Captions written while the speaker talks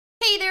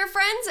there,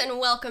 friends, and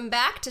welcome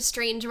back to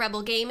Strange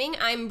Rebel Gaming.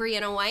 I'm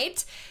Briana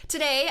White.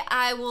 Today,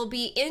 I will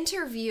be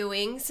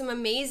interviewing some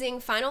amazing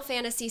Final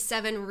Fantasy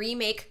VII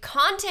Remake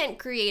content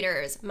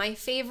creators, my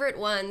favorite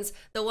ones,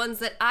 the ones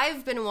that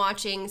I've been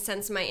watching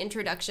since my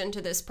introduction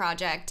to this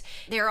project.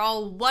 They're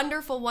all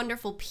wonderful,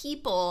 wonderful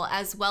people,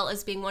 as well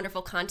as being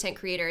wonderful content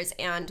creators,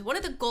 and one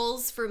of the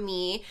goals for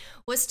me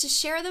was to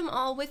share them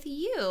all with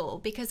you,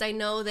 because I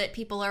know that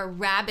people are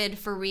rabid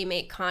for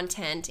remake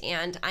content,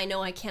 and I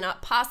know I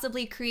cannot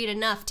possibly create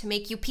enough to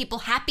make you people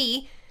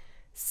happy.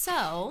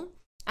 So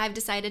I've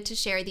decided to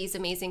share these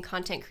amazing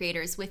content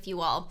creators with you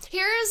all.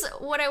 Here's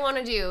what I want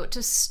to do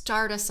to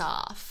start us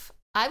off.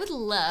 I would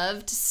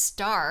love to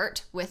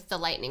start with the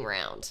lightning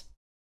round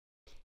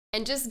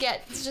and just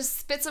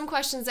spit some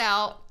questions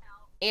out.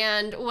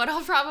 And what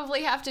I'll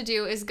probably have to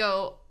do is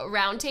go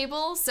round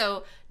table.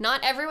 So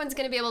not everyone's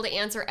going to be able to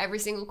answer every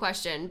single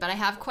question, but I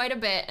have quite a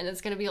bit and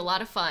it's going to be a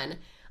lot of fun.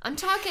 I'm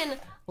talking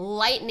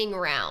lightning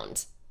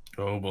round.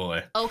 Oh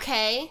boy.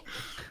 Okay.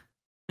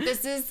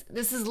 This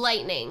is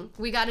lightning.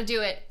 We got to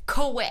do it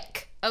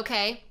quick.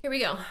 Okay. Here we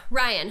go.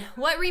 Ryan,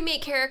 what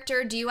remake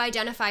character do you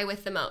identify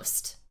with the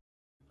most?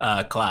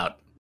 Cloud.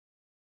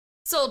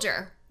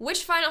 Soldier,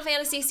 which Final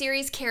Fantasy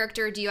series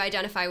character do you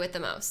identify with the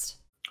most?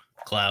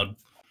 Cloud.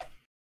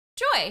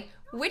 Joy,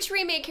 which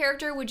remake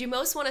character would you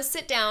most want to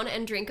sit down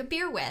and drink a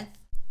beer with?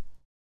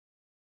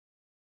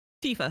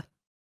 Tifa.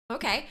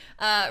 Okay.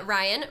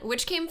 Ryan,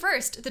 which came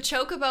first, the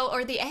chocobo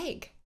or the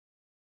egg?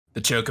 The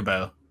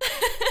chocobo.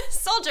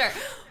 Soldier,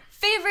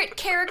 favorite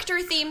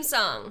character theme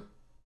song?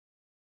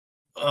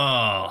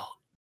 Oh.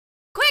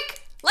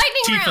 Quick,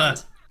 lightning Tifa.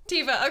 round.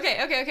 Tifa.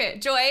 Okay.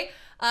 Joy,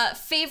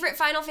 favorite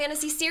Final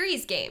Fantasy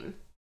series game?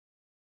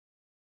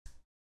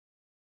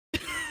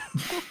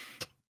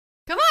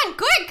 Come on,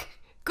 quick.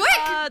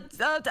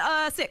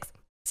 6.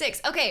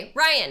 6. Okay,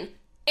 Ryan,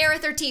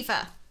 Aerith or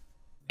Tifa?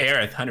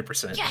 Aerith,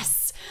 100%.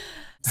 Yes.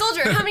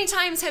 Soldier, how many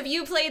times have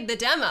you played the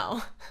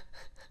demo?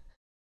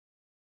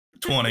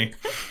 20.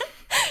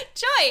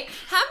 Joy,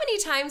 how many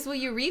times will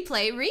you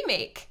replay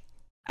Remake?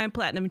 I'm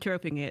platinum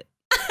trophying it.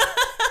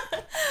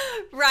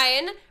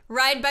 Ryan,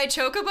 Ride by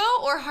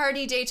Chocobo or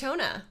Hardy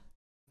Daytona?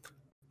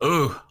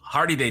 Ooh,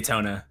 Hardy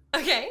Daytona.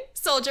 Okay,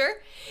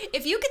 Soldier,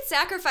 if you could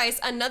sacrifice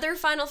another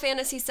Final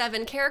Fantasy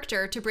VII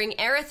character to bring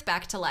Aerith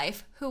back to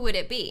life, who would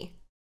it be?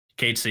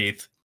 Kate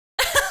Seath.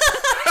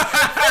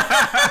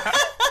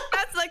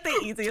 That's like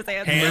the easiest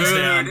answer. Hands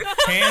down.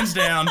 Hands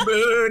down.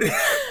 Mood.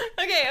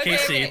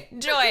 Okay.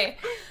 Joy,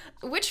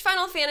 which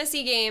Final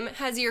Fantasy game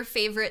has your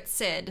favorite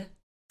Cid?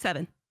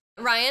 7.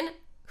 Ryan,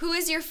 who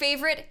is your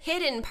favorite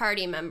hidden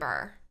party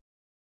member?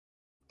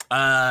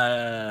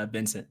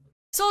 Vincent.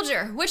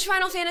 Soldier, which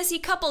Final Fantasy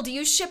couple do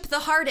you ship the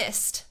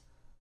hardest?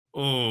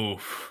 Oh.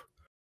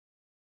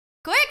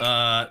 Quick!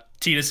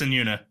 Tidus and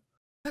Yuna.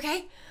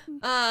 Okay.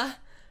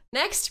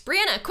 Next,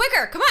 Briana,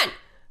 quicker, come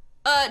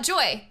on!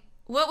 Joy,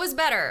 what was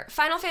better,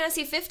 Final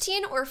Fantasy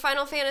 15 or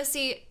Final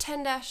Fantasy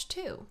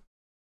 10-2?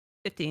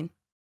 15.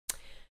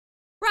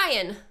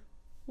 Ryan,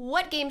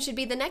 what game should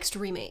be the next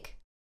remake?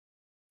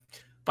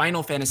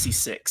 Final Fantasy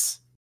 6.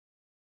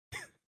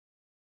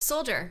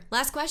 Soldier,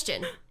 last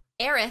question.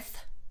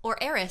 Aerith or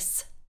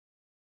Aerith?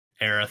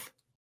 Aerith.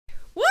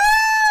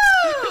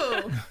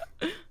 Woo!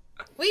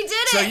 We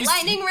did So it!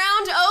 Lightning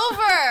round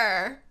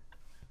over!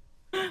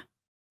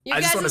 You I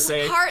just wanna guys'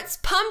 say- hearts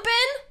pumping?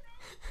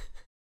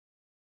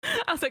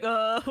 I was like,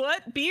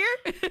 what? Beer?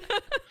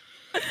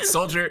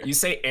 Soldier, you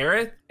say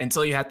Aerith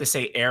until you have to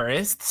say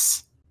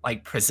Aeriths,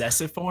 like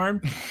possessive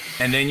form,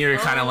 and then you're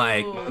kind of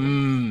like,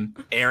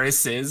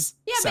 Aeris's.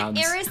 Yeah, sounds...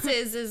 but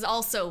Aeris's is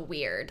also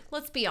weird.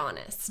 Let's be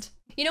honest.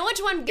 You know which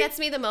one gets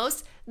me the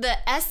most? The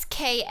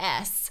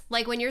SKS.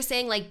 Like when you're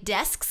saying like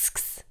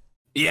desks.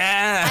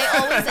 Yeah. I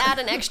always add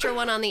an extra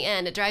one on the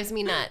end. It drives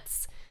me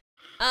nuts.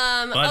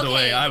 By the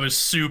way, I was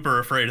super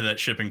afraid of that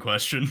shipping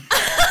question.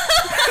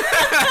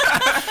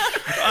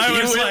 I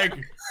was like,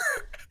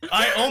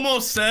 I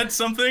almost said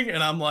something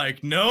and I'm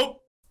like,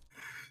 nope.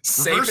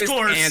 Safest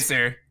course.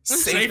 answer.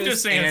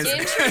 Safest answer.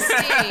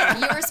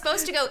 Interesting. You were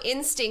supposed to go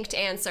instinct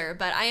answer,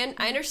 but I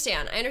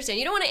understand.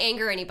 You don't want to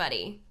anger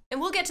anybody. And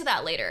we'll get to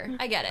that later.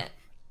 I get it.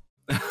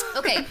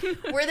 Okay,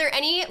 were there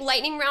any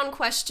lightning round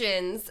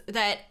questions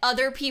that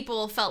other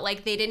people felt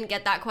like they didn't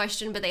get that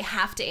question, but they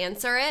have to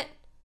answer it?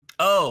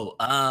 Oh,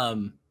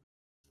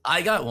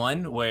 I got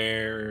one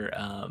where,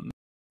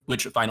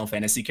 which Final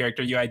Fantasy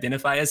character you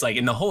identify as? Like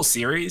in the whole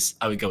series,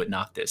 I would go with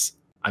Noctis.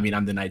 I mean,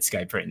 I'm the Night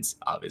Sky Prince,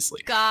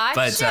 obviously. Gotcha.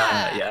 But,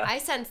 yeah. I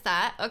sense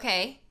that.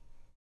 Okay.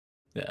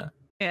 Yeah.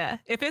 Yeah.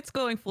 If it's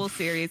going full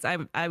series,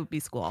 I would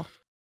be Squall.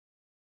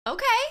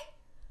 Okay.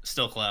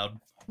 Still Cloud.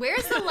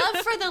 Where's the love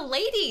for the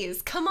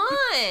ladies? Come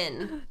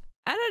on.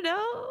 I don't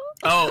know.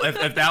 Oh,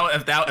 if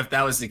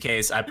that was the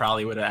case, I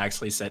probably would have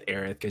actually said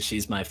Aerith because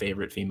she's my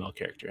favorite female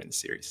character in the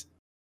series.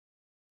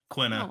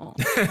 Quina. Oh.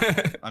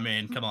 I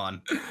mean, come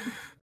on.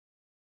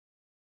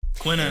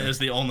 Quina is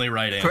the only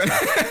right answer.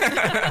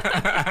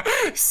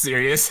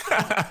 Serious?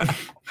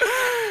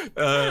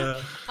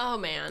 Oh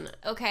man.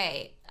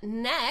 Okay.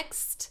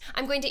 next,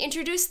 I'm going to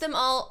introduce them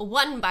all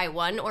one by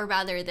one, or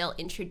rather, they'll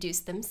introduce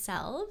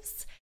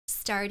themselves.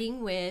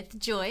 Starting with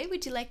Joy,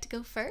 would you like to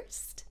go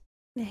first?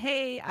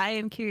 Hey, I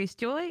am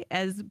CuriousJoi.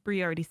 As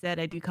Brie already said,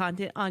 I do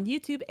content on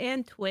YouTube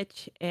and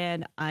Twitch,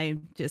 and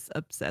I'm just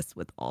obsessed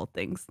with all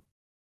things.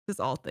 Just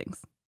all things.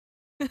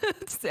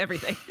 Just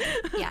everything.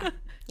 Yeah,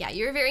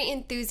 you're a very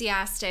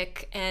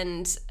enthusiastic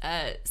and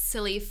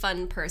silly,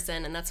 fun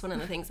person, and that's one of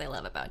the things I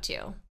love about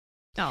you.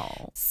 Oh.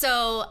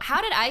 So how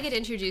did I get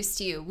introduced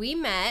to you? We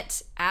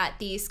met at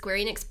the Square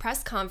Enix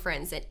press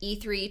conference at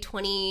E3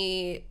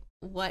 20...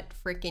 what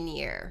freaking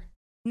year?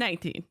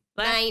 19.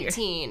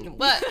 19.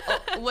 What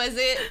was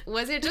it?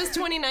 Was it just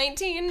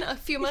 2019? A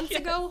few months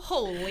ago?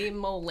 Holy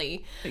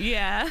moly!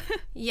 Yeah.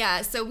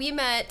 Yeah. So we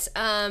met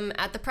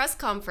at the press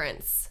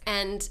conference,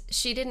 and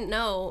she didn't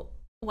know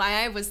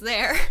why I was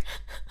there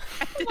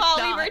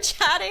while we were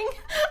chatting.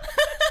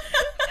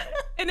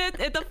 And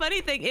the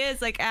funny thing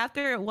is, like,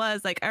 after it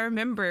was, like, I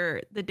remember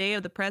the day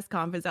of the press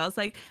conference, I was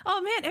like, oh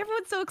man,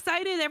 everyone's so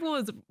excited.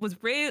 Everyone was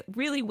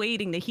really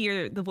waiting to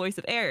hear the voice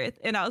of Aerith.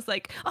 And I was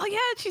like, oh yeah,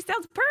 she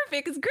sounds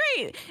perfect. It's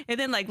great. And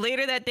then, like,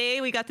 later that day,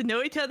 we got to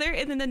know each other.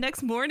 And then the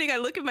next morning, I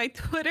look at my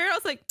Twitter. I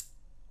was like,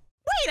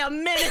 wait a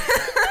minute.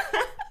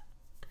 I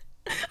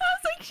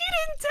was like, she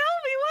didn't tell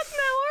me. What in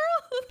the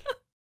world?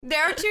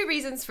 There are two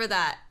reasons for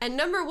that. And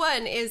number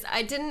one is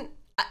I don't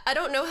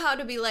know how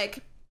to be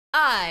like,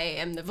 I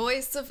am the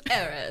voice of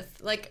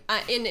Aerith. Like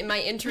in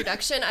my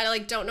introduction, I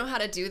like don't know how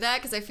to do that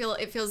because I feel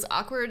it feels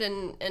awkward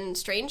and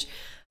strange.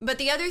 But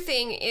the other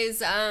thing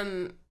is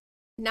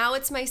now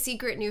it's my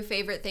secret new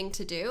favorite thing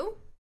to do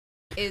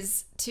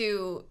is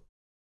to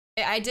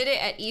I did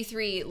it at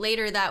E3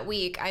 later that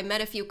week. I met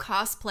a few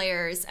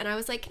cosplayers and I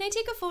was like, can I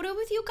take a photo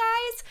with you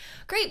guys?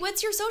 Great,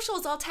 what's your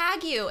socials? I'll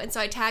tag you. And so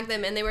I tagged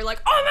them and they were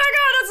like, oh my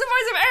God, that's the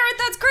voice of Aerith.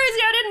 That's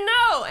crazy. I didn't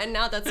know. And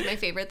now that's my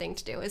favorite thing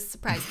to do is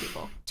surprise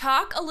people.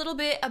 Talk a little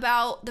bit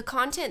about the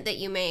content that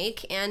you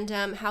make and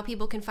how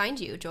people can find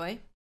you, Joy.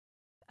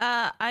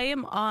 I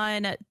am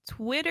on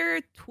Twitter,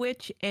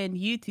 Twitch, and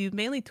YouTube,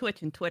 mainly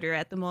Twitch and Twitter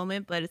at the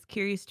moment, but it's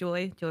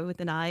CuriousJoi, Joy with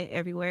an I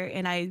everywhere.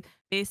 And I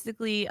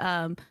basically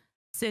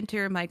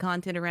center my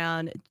content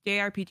around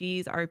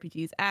JRPGs,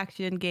 RPGs,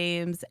 action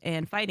games,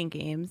 and fighting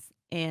games.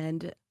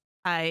 And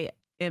I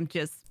am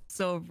just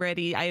so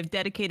ready. I have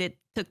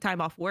took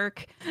time off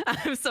work.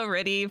 I'm so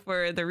ready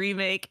for the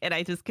remake and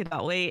I just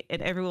cannot wait.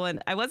 And everyone,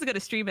 I wasn't going to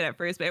stream it at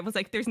first, but everyone's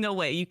like, there's no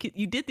way. You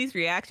did these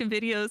reaction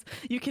videos.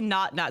 You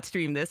cannot not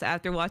stream this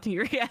after watching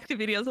your reaction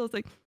videos. I was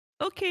like,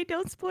 okay,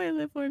 don't spoil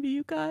it for me,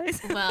 you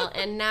guys. Well,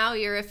 and now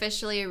you're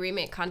officially a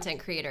remake content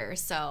creator,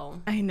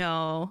 so. I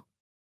know.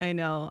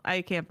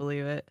 I can't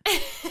believe it.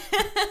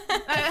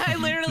 I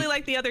literally,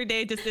 like, the other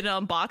day just did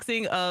an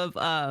unboxing of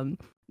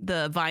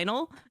the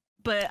vinyl,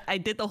 but I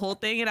did the whole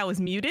thing and I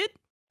was muted.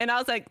 And I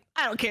was like,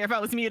 I don't care if I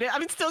was muted.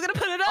 I'm still going to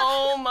put it up.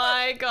 Oh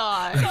my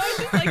God. So I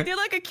just like did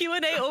like a Q&A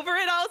over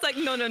it. I was like,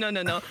 no.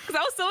 Because I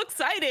was so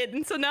excited.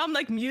 And so now I'm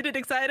like muted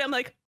excited. I'm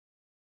like.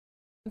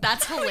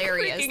 That's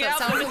hilarious. That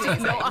sounds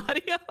amazing. No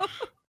audio.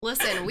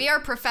 Listen, we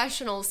are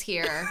professionals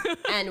here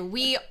and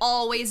we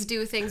always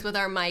do things with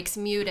our mics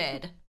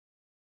muted.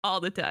 All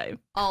the time.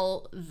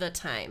 All the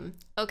time.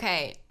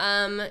 Okay.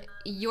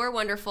 You're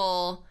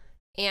wonderful.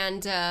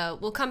 And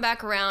we'll come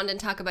back around and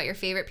talk about your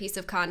favorite piece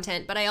of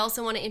content. But I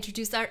also want to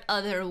introduce our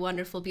other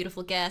wonderful,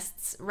 beautiful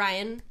guests.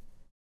 Ryan,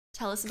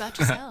 tell us about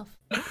yourself.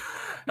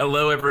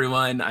 Hello,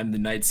 everyone. I'm the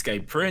Night Sky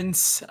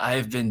Prince.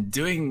 I've been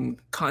doing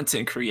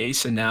content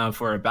creation now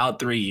for about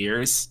 3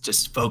 years,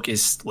 just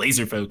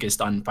laser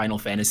focused on Final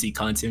Fantasy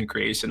content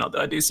creation,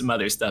 although I do some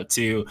other stuff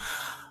too.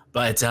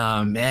 But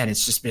man,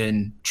 it's just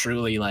been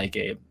truly like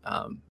a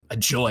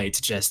joy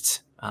to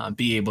just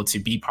be able to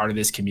be part of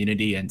this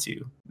community and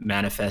to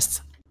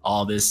manifest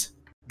all this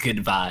good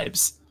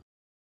vibes.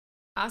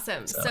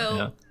 Awesome. So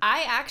yeah.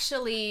 I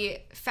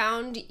actually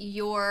found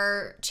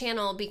your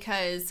channel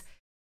because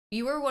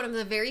you were one of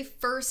the very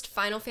first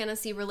Final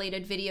Fantasy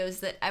related videos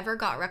that ever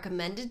got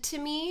recommended to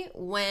me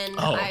when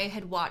I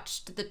had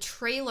watched the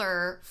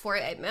trailer for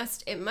it.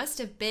 It must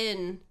have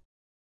been.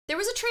 There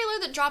was a trailer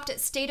that dropped at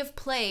State of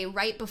Play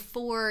right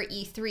before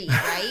E3,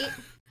 right?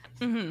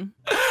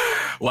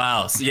 Mm-hmm.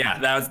 Wow. So yeah,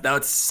 that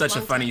was such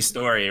a funny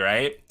story,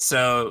 right?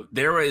 So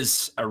there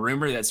was a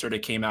rumor that sort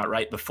of came out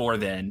right before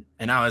then,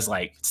 and I was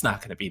like, it's not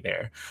going to be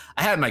there.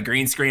 I had my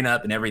green screen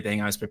up and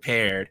everything. I was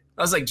prepared.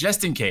 I was like,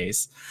 just in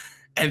case.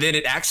 And then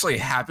it actually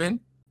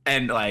happened,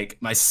 and like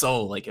my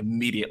soul like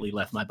immediately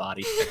left my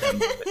body at that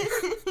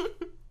moment.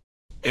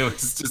 It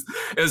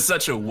was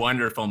such a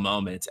wonderful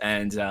moment.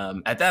 And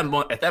at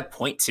that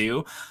point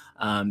too,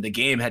 the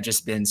game had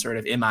just been sort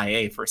of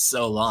MIA for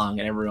so long,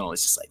 and everyone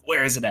was just like,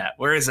 where is it at?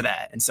 Where is it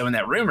at? And so when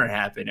that rumor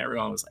happened,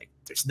 everyone was like,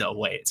 there's no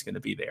way it's going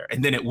to be there.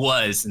 And then it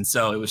was. And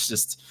so it was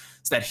just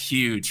that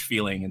huge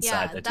feeling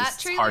inside that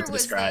just hard to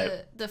describe.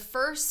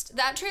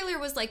 That trailer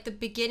was like the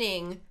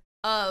beginning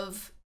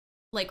of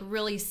like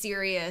really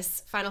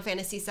serious Final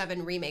Fantasy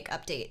VII Remake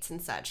updates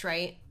and such,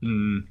 right?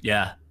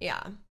 Yeah.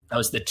 Yeah. That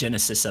was the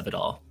genesis of it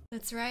all.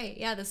 That's right.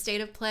 Yeah, the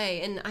state of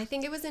play. And I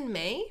think it was in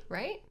May,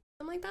 right?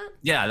 Something like that?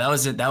 Yeah, that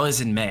was it. That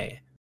was in May.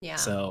 Yeah.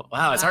 So,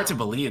 wow, it's hard to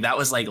believe. That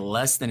was like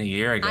less than a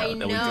year ago. I that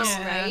know, we just,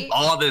 right?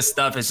 all this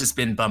stuff has just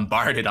been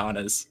bombarded on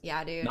us.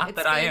 Yeah, dude. Not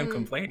that I am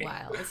complaining.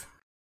 Wild.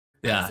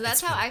 Yeah. So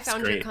that's how I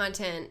found your great.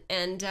 content.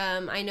 And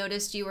I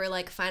noticed you were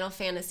like Final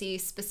Fantasy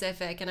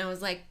specific. And I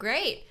was like,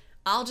 great.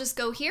 I'll just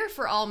go here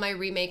for all my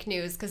remake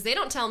news because they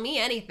don't tell me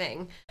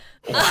anything.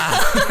 Wow.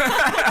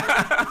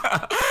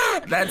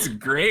 That's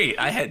great.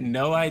 I had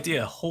no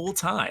idea whole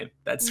time.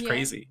 That's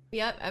crazy.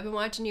 Yep, I've been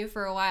watching you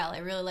for a while. I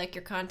really like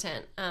your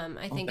content.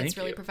 I think it's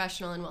really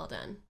professional and well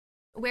done.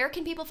 Where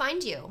can people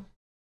find you?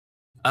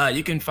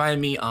 You can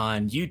find me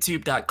on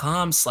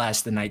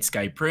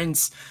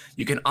youtube.com/thenightskyprince.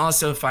 You can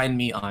also find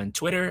me on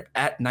Twitter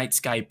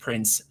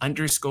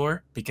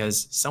 @nightskyprince_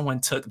 because someone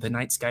took the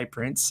Night Sky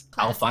Prince.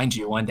 I'll find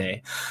you one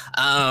day.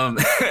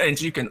 And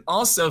you can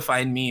also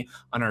find me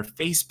on our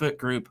Facebook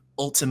group,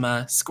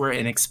 Ultima Square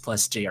Enix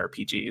plus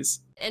JRPGs.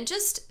 And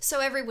just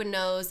so everyone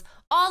knows,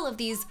 all of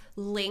these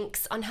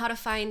links on how to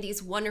find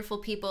these wonderful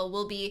people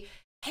will be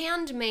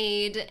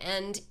handmade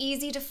and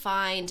easy to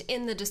find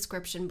in the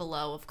description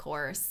below, of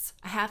course.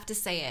 I have to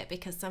say it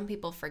because some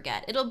people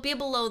forget. It'll be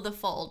below the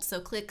fold,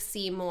 so click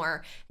see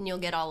more and you'll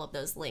get all of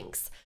those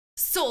links.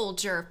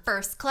 Soldier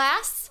First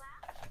Class,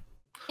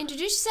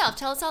 introduce yourself.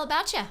 Tell us all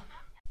about you.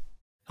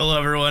 Hello,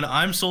 everyone.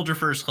 I'm Soldier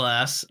First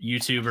Class,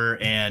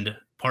 YouTuber and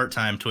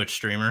part-time Twitch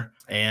streamer,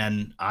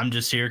 and I'm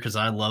just here because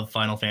I love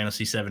Final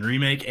Fantasy VII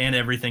Remake and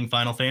everything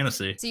Final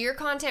Fantasy. So your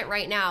content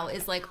right now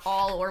is like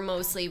all or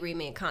mostly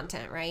remake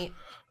content, right?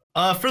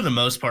 For the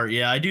most part,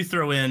 yeah. I do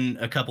throw in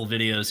a couple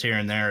videos here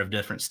and there of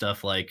different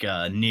stuff like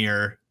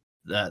Nier,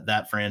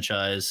 that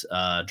franchise,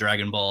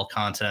 Dragon Ball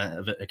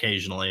content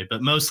occasionally,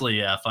 but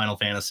mostly Final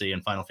Fantasy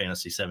and Final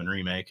Fantasy VII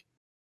Remake.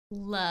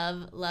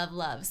 Love, love,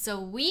 love. So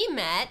we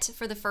met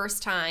for the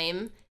first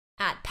time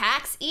at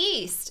PAX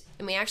East,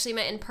 and we actually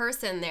met in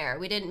person there.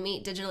 We didn't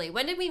meet digitally.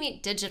 When did we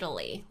meet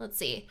digitally? Let's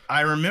see.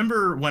 I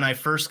remember when I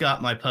first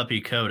got my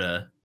puppy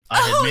Coda, I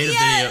had made a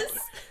video.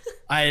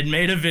 I had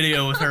made a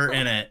video with her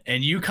in it,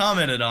 and you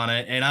commented on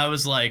it, and I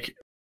was like,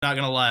 not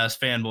gonna lie, I was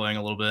fanboying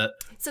a little bit.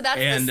 So that's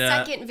the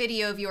second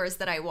video of yours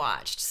that I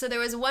watched. So there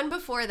was one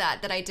before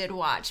that I did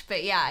watch,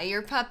 but yeah,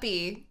 your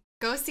puppy.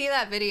 Go see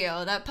that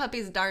video. That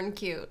puppy's darn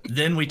cute.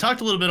 Then we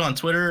talked a little bit on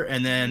Twitter,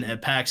 and then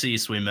at PAX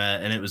East we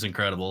met, and it was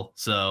incredible.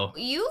 So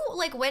you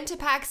like went to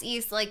PAX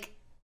East, like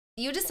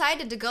you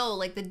decided to go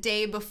like the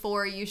day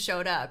before you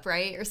showed up,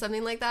 right? Or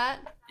something like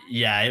that?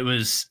 Yeah, it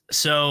was.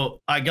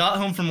 So I got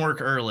home from work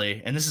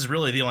early, and this is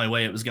really the only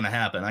way it was going to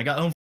happen. I got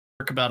home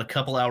from work about a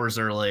couple hours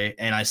early,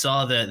 and I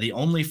saw that the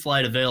only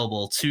flight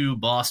available to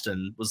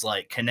Boston was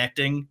like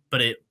connecting,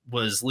 but it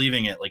was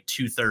leaving at like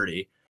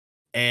 2:30.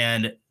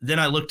 And then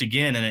I looked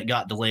again and it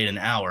got delayed an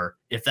hour.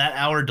 If that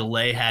hour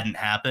delay hadn't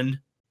happened,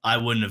 I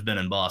wouldn't have been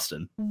in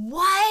Boston.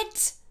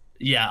 What?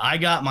 Yeah, I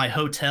got my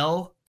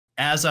hotel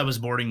as I was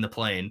boarding the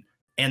plane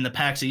and the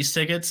PAX East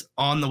tickets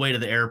on the way to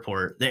the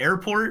airport. The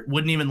airport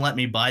wouldn't even let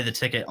me buy the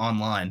ticket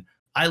online.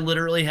 I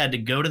literally had to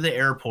go to the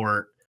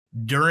airport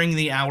during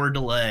the hour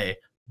delay,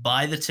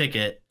 buy the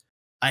ticket.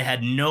 I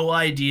had no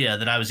idea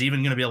that I was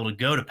even going to be able to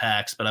go to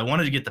PAX, but I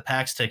wanted to get the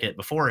PAX ticket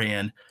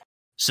beforehand.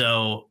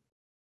 So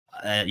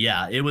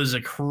yeah, it was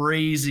a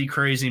crazy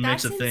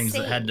mix of things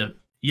that had to,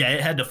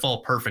 it had to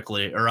fall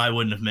perfectly or I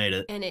wouldn't have made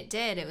it. And it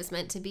did. It was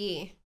meant to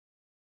be.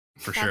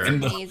 For sure.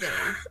 And amazing.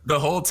 The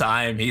whole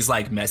time he's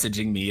like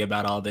messaging me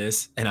about all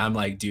this, and I'm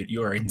like, dude,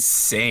 you are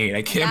insane.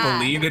 I can't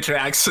believe that you're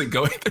actually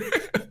going through.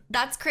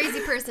 That's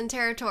crazy person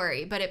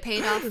territory, but it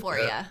paid off for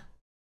you.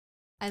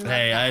 I love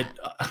that.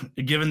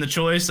 Given the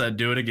choice, I'd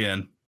do it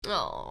again.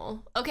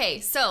 Oh,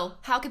 okay. So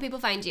how can people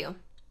find you?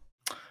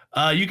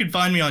 You can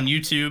find me on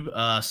YouTube,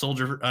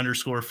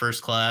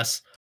 Soldier_First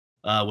Class,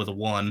 with a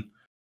 1.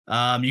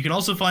 You can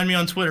also find me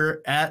on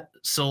Twitter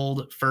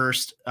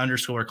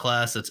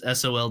 @SoldFirst_Class. That's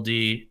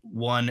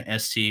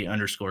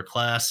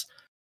SOLD1ST_class.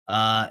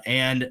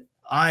 And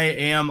I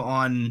am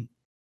on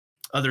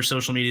other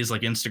social medias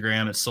like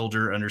Instagram at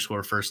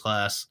Soldier_First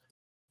Class.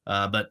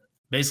 But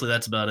basically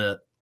that's about it.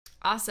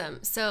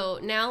 Awesome. So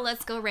now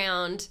let's go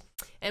around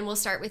and we'll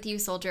start with you,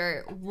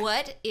 Soldier.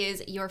 What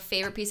is your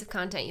favorite piece of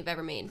content you've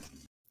ever made?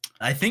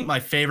 I think my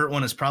favorite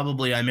one is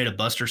probably I made a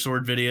Buster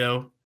Sword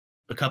video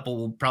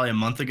probably a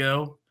month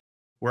ago,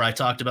 where I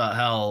talked about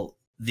how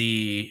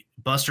the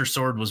Buster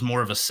Sword was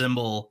more of a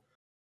symbol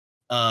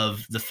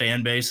of the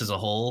fan base as a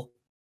whole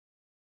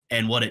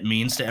and what it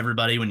means to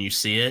everybody when you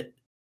see it,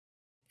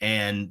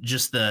 and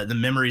just the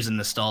memories and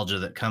nostalgia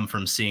that come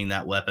from seeing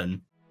that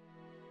weapon.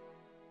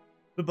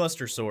 The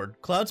Buster Sword,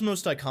 Cloud's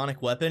most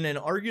iconic weapon and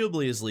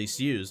arguably his least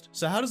used.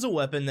 So how does a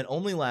weapon that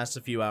only lasts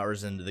a few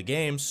hours into the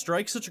game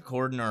strike such a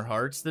chord in our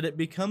hearts that it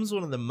becomes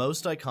one of the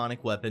most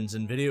iconic weapons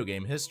in video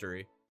game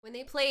history? When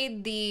they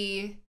played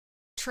the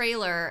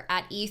trailer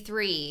at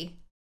E3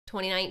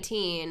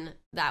 2019,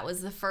 that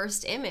was the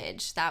first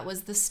image. That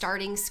was the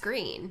starting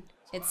screen.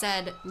 It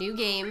said, new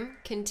game,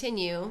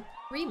 continue,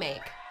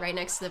 remake, right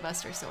next to the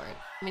Buster Sword.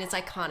 I mean, it's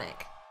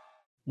iconic.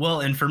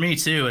 Well, and for me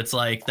too, it's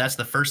like that's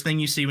the first thing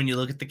you see when you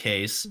look at the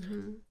case.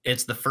 Mm-hmm.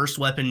 It's the first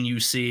weapon you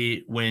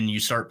see when you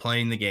start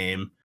playing the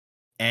game,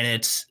 and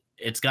it's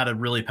got a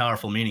really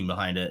powerful meaning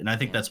behind it, and I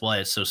think that's why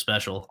it's so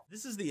special.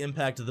 This is the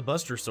impact of the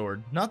Buster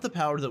Sword, not the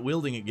power that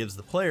wielding it gives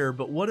the player,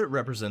 but what it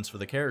represents for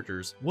the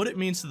characters, what it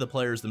means to the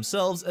players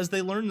themselves as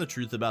they learn the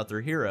truth about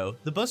their hero.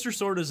 The Buster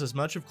Sword is as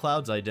much of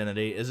Cloud's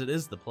identity as it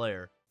is the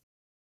player.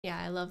 Yeah,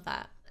 I love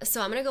that.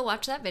 So I'm gonna go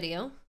watch that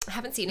video. I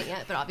haven't seen it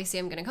yet, but obviously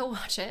I'm gonna go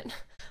watch it.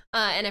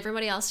 And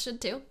everybody else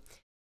should too.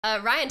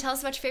 Ryan, tell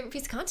us about your favorite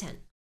piece of content.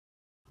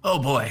 Oh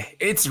boy,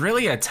 it's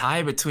really a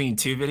tie between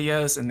two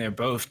videos, and they're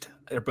both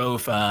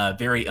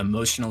very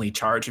emotionally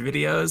charged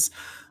videos.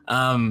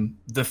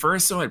 The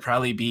first one would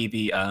probably be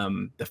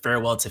the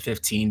Farewell to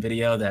 15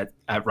 video that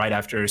right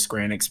after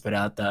Square Enix put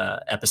out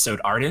the episode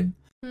Arden,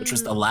 which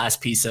was the last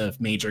piece of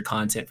major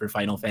content for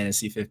Final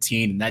Fantasy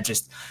 15, and that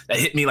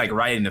hit me like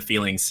right in the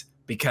feelings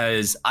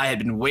because I had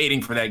been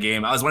waiting for that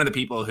game. I was one of the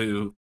people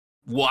who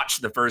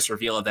watched the first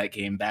reveal of that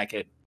game back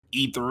at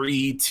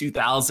E3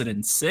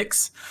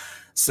 2006.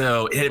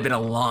 So it had been a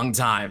long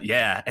time.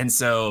 Yeah. And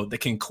so the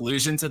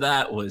conclusion to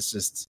that was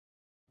just,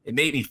 it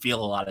made me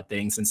feel a lot of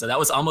things. And so that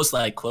was almost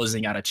like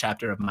closing out a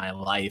chapter of my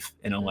life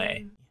in a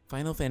way.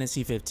 Final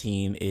Fantasy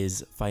 15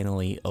 is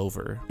finally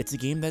over. It's a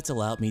game that's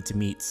allowed me to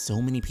meet so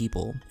many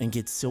people and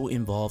get so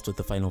involved with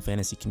the Final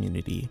Fantasy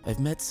community. I've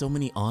met so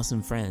many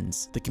awesome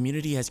friends. The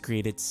community has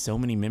created so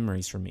many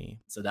memories for me.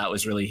 So that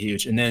was really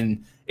huge. And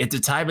then it's a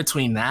tie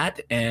between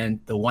that and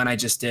the one I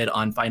just did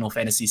on Final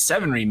Fantasy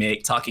VII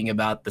Remake, talking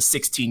about the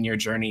 16-year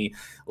journey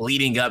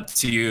leading up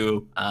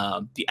to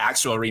the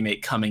actual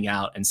remake coming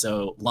out. And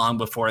so long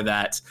before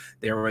that,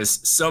 there was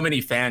so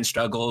many fan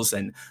struggles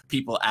and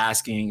people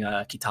asking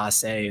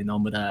Kitase and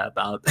Nomura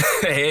about,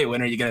 hey,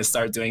 when are you going to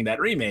start doing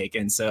that remake?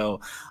 And so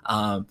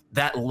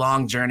that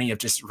long journey of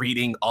just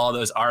reading all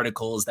those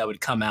articles that would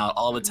come out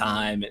all the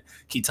time,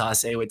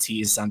 Kitase would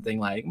tease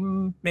something like,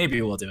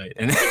 maybe we'll do it.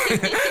 And,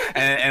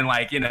 and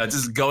like, you know,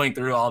 just going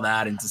through all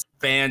that and just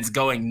fans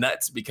going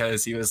nuts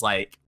because he was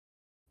like,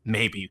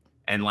 maybe.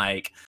 And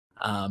like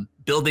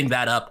building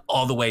that up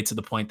all the way to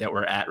the point that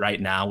we're at right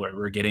now where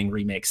we're getting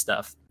remake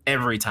stuff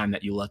every time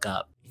that you look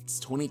up. It's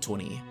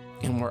 2020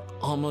 and we're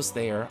almost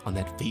there on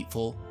that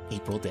fateful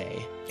April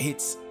day.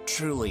 It's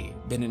truly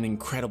been an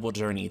incredible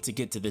journey to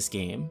get to this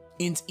game.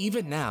 And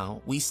even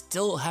now, we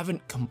still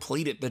haven't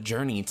completed the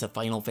journey to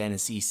Final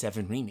Fantasy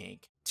VII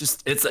Remake.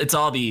 Just it's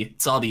all the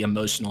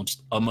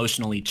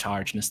emotionally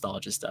charged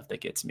nostalgia stuff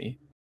that gets me.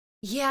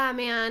 Yeah,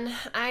 man,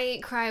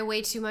 I cry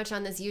way too much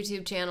on this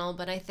YouTube channel,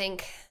 but I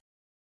think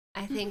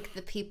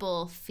the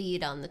people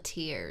feed on the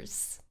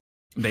tears.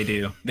 They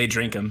do. They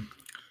drink them.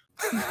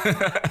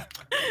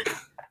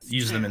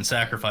 Use them in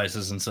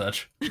sacrifices and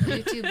such.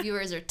 YouTube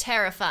viewers are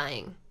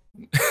terrifying.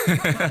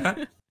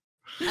 Joy,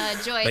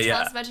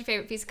 tell us about your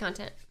favorite piece of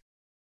content.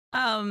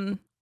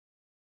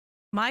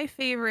 My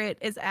favorite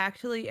is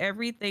actually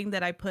everything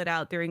that I put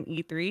out during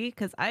E3,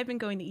 because I've been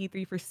going to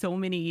E3 for so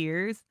many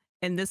years,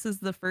 and this is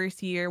the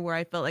first year where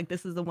I felt like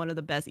this is one of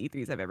the best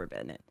E3s I've ever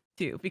been in,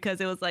 too, because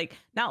it was like,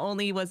 not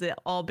only was it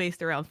all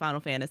based around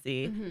Final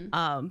Fantasy,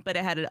 but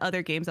it had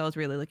other games I was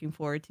really looking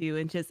forward to,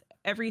 and just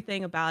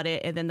everything about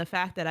it. And then the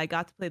fact that I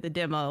got to play the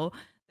demo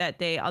that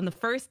day on the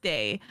first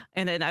day,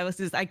 and then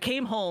I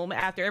came home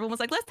after everyone was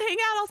like, let's hang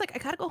out. I was like, I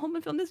gotta go home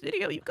and film this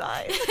video, you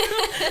guys.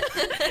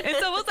 And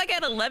so it was like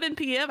at 11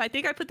 p.m. I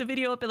think I put the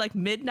video up at like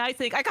midnight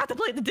saying, I got to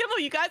play the demo,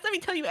 you guys, let me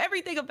tell you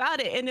everything about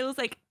it. And it was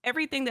like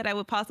everything that I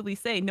would possibly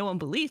say, no one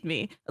believed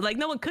me. Like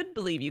no one could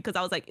believe you, because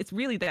I was like, it's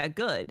really that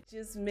good.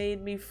 Just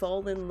made me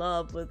fall in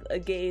love with a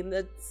game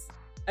that's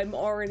I'm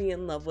already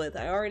in love with.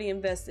 I already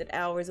invested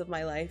hours of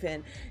my life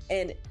in,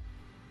 and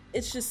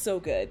it's just so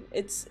good.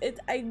 It's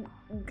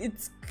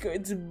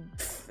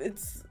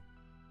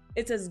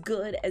as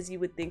good as you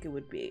would think it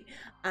would be.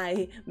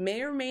 I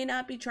may or may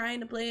not be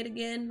trying to play it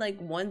again like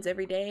once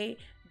every day.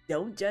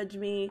 Don't judge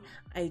me.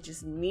 I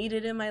just need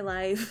it in my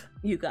life,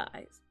 you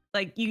guys.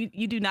 Like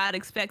you do not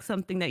expect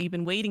something that you've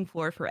been waiting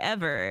for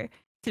forever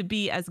to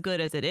be as good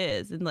as it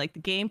is. And like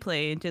the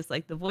gameplay and just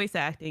like the voice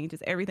acting,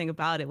 just everything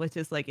about it was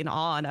just like in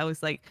awe. And I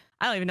was like,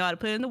 I don't even know how to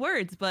put it in the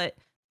words, but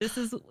this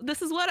is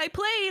what I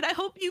played. I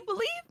hope you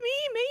believe me,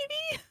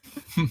 maybe.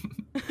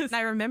 And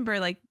I remember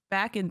like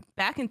back in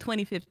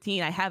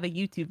 2015, I have a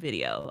YouTube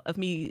video of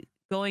me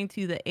going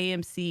to the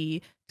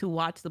AMC to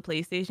watch the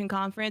PlayStation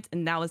conference,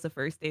 and that was the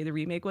first day the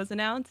remake was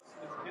announced.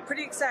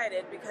 Pretty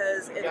excited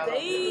because if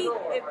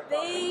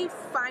they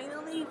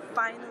finally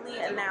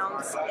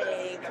announce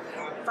a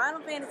Final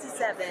Fantasy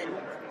VII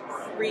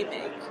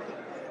remake,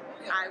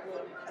 I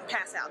will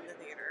pass out in the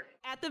theater.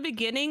 At the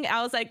beginning,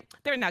 I was like,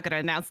 they're not going to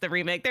announce the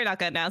remake. They're not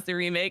going to announce the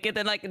remake. And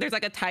then like there's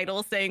like a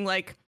title saying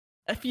like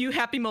a few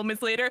happy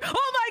moments later,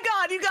 oh my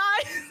God, you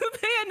guys,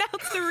 they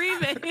announced the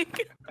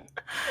remake.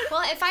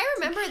 Well, if I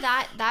remember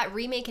that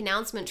remake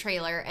announcement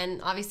trailer,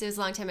 and obviously it was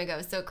a long time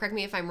ago, so correct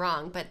me if I'm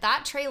wrong, but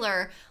that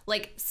trailer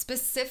like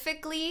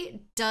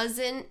specifically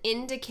doesn't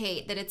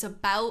indicate that it's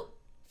about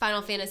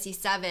Final Fantasy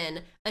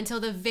VII until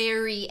the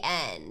very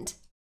end.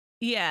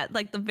 Yeah,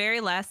 like the very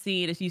last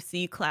scene is you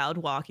see Cloud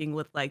walking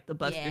with like the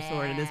Buster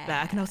sword in his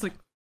back, and I was like,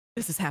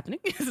 "This is happening?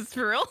 Is this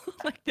for real?"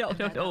 Like,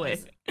 no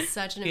way.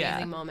 Such an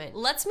amazing moment.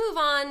 Let's move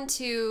on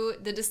to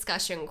the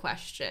discussion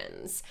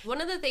questions. One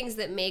of the things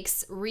that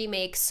makes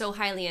Remake so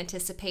highly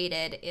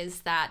anticipated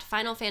is that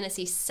Final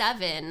Fantasy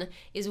VII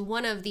is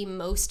one of the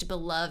most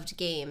beloved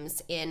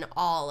games in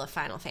all of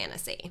Final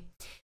Fantasy.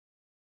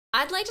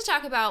 I'd like to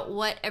talk about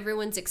what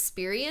everyone's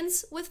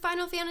experience with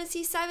Final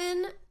Fantasy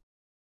VII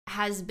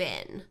has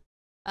been.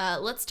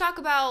 Let's talk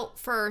about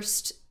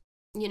first,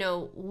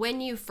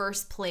 when you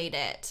first played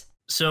it.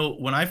 So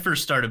when I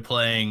first started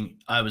playing,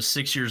 I was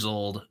 6 years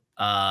old.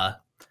 I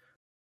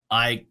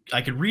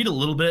could read a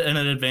little bit at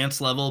an advanced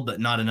level, but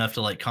not enough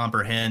to like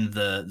comprehend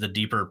the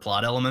deeper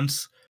plot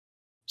elements.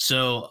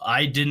 So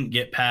I didn't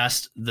get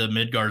past the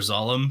Midgar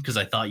Zalem because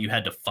I thought you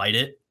had to fight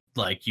it.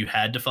 Like you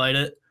had to fight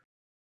it.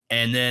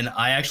 And then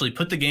I actually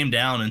put the game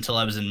down until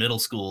I was in middle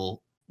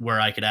school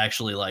where I could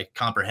actually like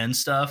comprehend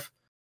stuff,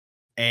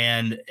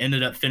 and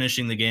ended up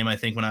finishing the game, I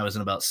think, when I was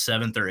in about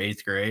 7th or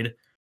 8th grade.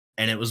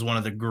 And it was one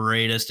of the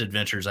greatest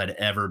adventures I'd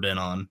ever been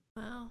on.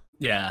 Wow.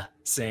 Yeah,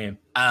 same.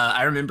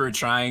 I remember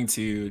trying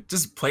to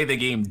just play the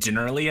game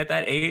generally at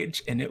that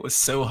age, and it was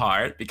so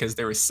hard because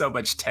there was so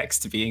much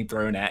text being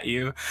thrown at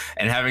you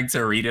and having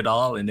to read it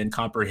all and then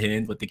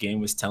comprehend what the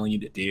game was telling you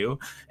to do.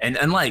 And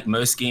unlike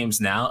most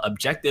games now,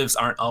 objectives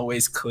aren't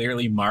always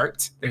clearly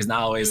marked. There's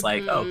not always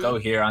like, oh, go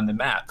here on the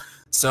map.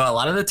 So a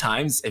lot of the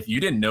times, if you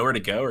didn't know where to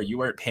go or you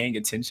weren't paying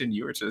attention,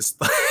 you were just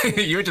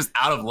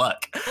out of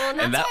luck. Well,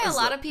 and that's why a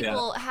lot of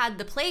people had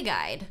the play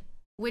guide,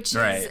 which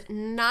is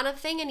not a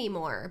thing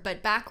anymore.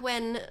 But back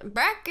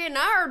in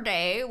our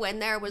day, when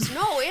there was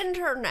no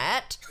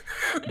internet,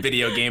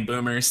 video game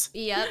boomers.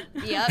 Yep.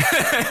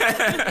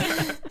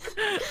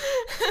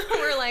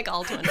 We're like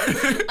all 20.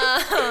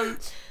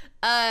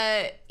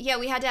 Yeah,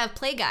 we had to have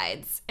play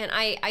guides, and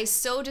I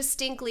so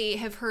distinctly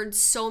have heard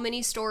so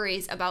many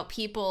stories about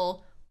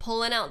people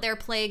pulling out their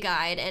play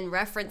guide and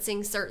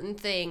referencing certain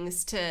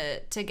things to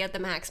get the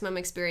maximum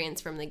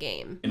experience from the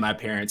game. And my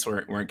parents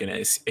weren't going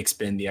to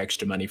expend the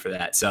extra money for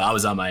that, so I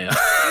was on my own.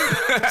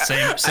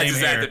 Same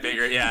here. Had to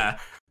figure, yeah.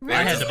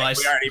 I had to buy.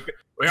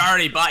 We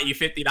already bought you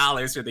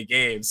 $50 for the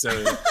game, so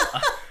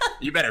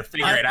you better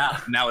figure it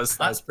out. And that was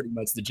pretty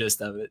much the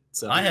gist of it.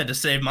 So I had to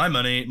save my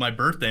money, my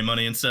birthday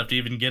money and stuff, to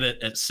even get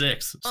it at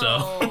 6.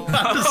 So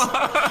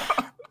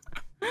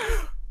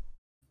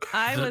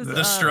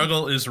the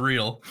struggle is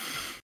real.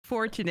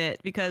 Fortunate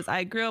because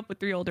I grew up with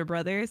 3 older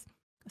brothers.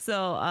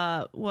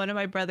 So one of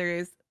my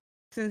brothers,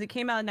 since it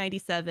came out in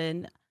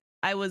 97,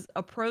 I was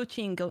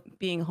approaching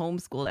being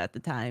homeschooled at the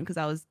time because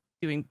I was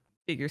doing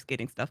figure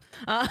skating stuff.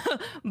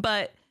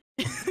 But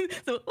so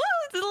it's a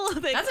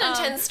little thing. That's an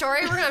intense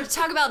story. We're gonna have to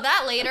talk about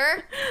that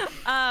later.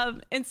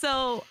 And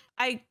so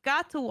I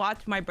got to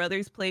watch my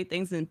brothers play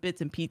things in bits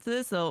and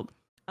pieces. So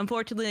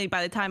unfortunately,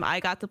 by the time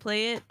I got to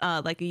play it,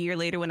 like a year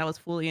later when I was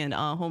fully in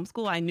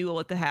homeschool, I knew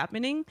what was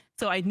happening.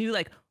 So I knew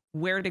like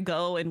where to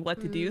go and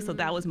what to do. So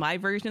that was my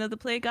version of the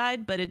play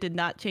guide, but it did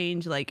not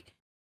change like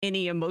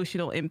any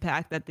emotional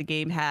impact that the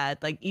game had,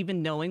 like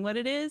even knowing what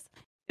it is,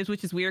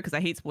 which is weird because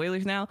I hate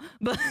spoilers now.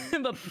 But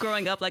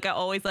growing up, like I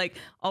always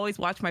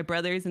watch my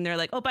brothers and they're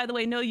like, oh, by the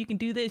way, no, you can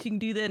do this, you can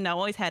do that. And I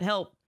always had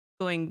help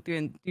going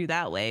through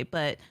that way.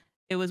 But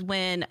it was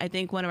when I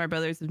think one of my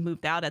brothers had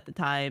moved out at the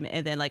time.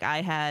 And then like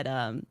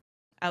I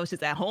was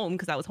just at home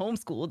because I was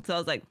homeschooled. So I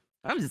was like,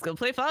 I'm just going to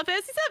play Final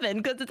Fantasy VII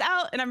because it's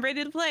out and I'm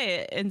ready to play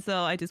it. And so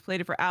I just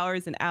played it for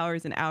hours and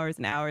hours and hours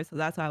and hours. So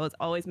that's why I was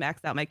always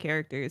maxed out my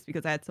characters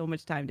because I had so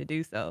much time to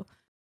do so.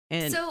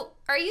 And so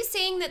are you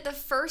saying that the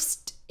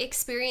first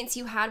experience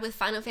you had with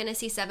Final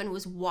Fantasy VII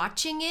was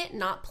watching it,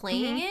 not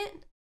playing it?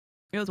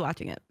 It was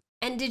watching it.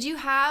 And did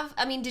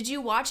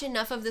you watch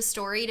enough of the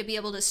story to be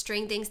able to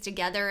string things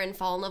together and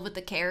fall in love with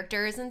the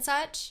characters and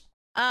such?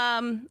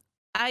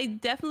 I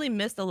definitely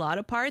missed a lot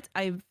of parts.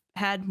 I've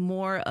had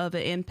more of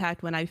an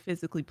impact when I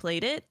physically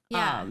played it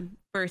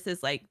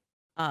versus like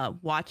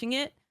watching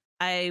it.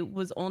 I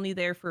was only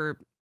there for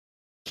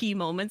key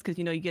moments because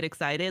you get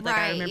excited. Like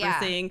I remember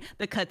seeing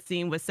the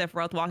cutscene with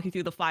Sephiroth walking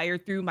through the fire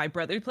through my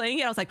brother playing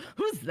it. I was like,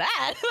 who's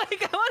that?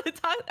 Like I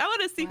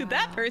want to see who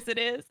that person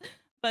is.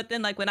 But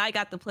then like when I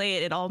got to play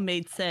it, it all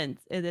made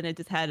sense. And then it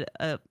just had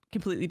a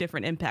completely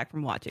different impact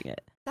from watching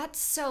it. That's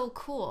so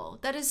cool.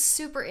 That is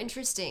super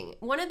interesting.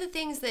 One of the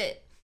things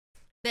that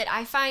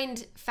I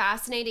find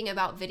fascinating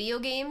about video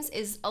games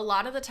is a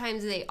lot of the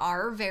times they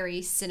are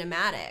very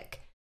cinematic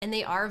and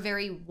they are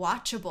very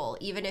watchable,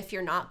 even if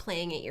you're not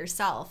playing it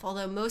yourself.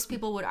 Although most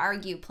people would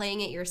argue playing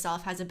it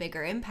yourself has a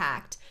bigger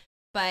impact.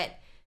 But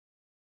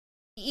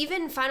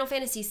even Final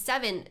Fantasy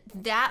VII,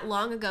 that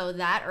long ago,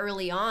 that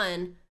early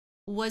on,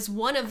 was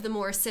one of the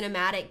more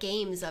cinematic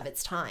games of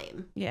its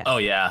time. Yeah. Oh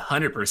yeah,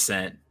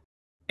 100%.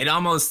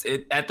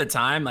 It at the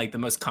time, like the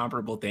most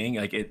comparable thing,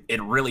 like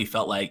it really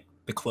felt like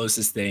the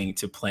closest thing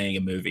to playing a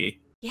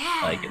movie. Yeah.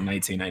 Like in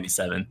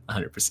 1997,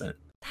 100%.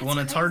 Well, and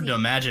it's hard to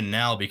imagine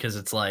now because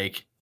it's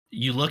like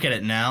you look at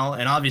it now,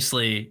 and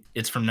obviously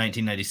it's from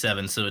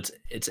 1997, so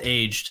it's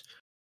aged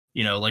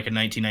you know, like a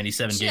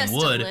 1997 game Just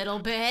would. a little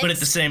bit. But at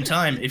the same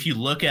time, if you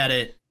look at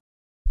it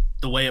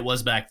the way it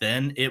was back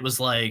then, it was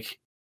like,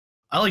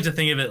 I like to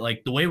think of it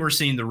like the way we're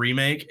seeing the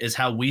remake is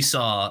how we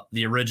saw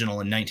the original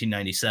in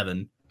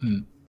 1997.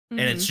 And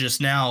it's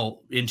just now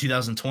in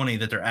 2020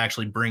 that they're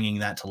actually bringing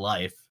that to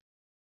life.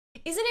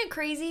 Isn't it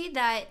crazy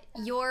that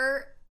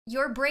your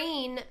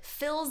brain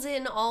fills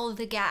in all of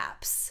the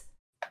gaps?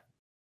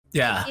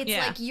 Yeah. It's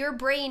like your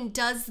brain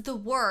does the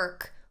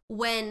work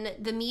when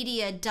the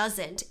media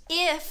doesn't,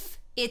 if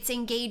it's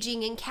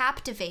engaging and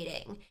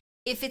captivating.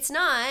 If it's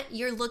not,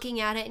 you're looking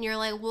at it and you're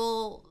like,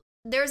 well,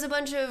 there's a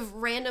bunch of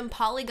random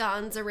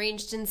polygons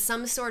arranged in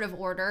some sort of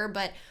order,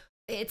 but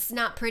it's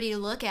not pretty to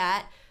look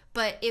at.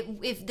 But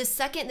if the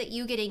second that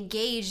you get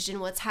engaged in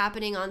what's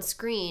happening on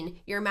screen,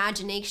 your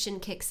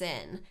imagination kicks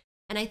in.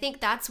 And I think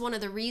that's one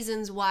of the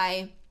reasons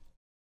why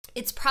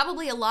it's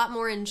probably a lot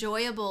more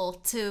enjoyable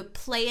to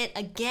play it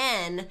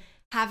again,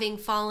 having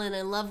fallen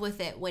in love with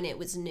it when it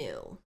was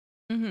new.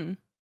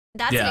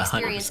 That's an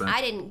experience 100%.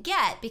 I didn't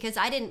get because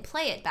I didn't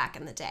play it back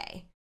in the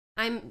day.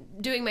 I'm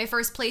doing my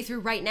first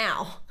playthrough right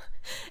now.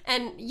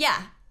 And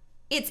yeah,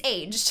 it's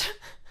aged.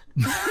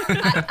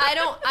 I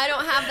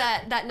don't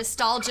have that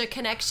nostalgia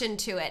connection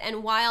to it.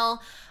 And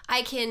while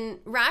I can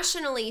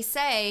rationally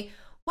say,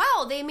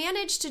 wow, they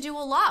managed to do a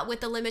lot with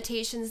the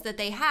limitations that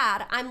they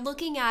had, I'm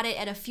looking at it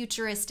at a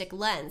futuristic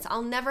lens.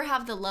 I'll never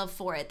have the love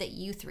for it that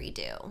you three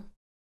do.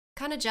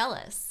 Kind of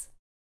jealous.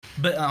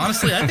 But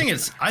honestly, I think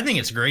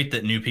it's great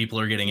that new people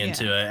are getting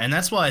into it. And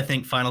that's why I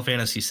think Final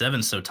Fantasy VII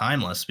is so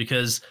timeless,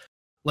 because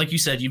like you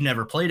said, you've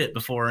never played it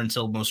before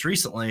until most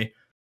recently,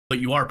 but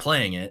you are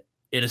playing it.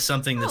 It is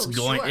something that's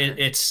sure.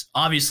 It's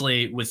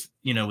obviously with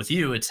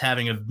you, it's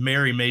having a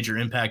very major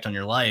impact on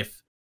your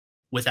life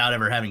without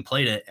ever having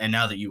played it. And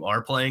now that you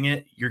are playing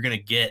it, you're going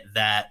to get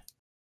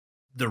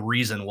the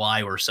reason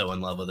why we're so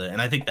in love with it.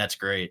 And I think that's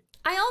great.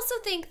 I also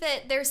think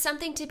that there's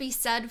something to be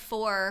said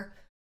for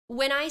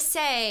when I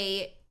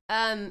say,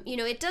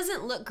 it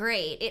doesn't look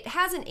great, it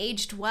hasn't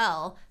aged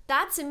well.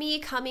 That's me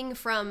coming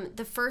from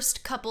the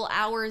first couple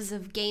hours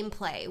of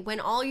gameplay, when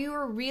all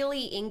you're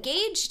really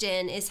engaged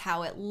in is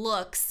how it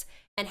looks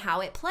and how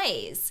it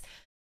plays.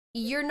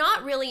 You're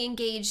not really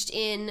engaged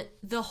in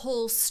the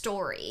whole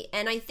story.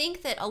 And I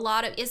think that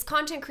as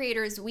content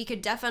creators, we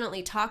could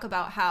definitely talk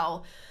about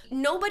how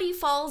nobody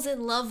falls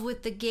in love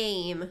with the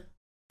game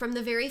from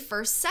the very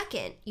first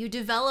second. You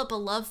develop a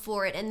love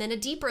for it and then a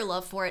deeper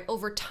love for it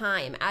over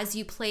time as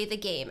you play the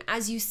game,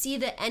 as you see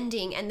the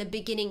ending and the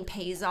beginning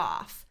pays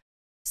off.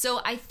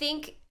 So I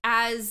think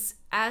as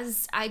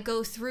I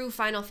go through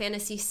Final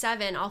Fantasy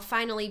VII, I'll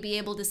finally be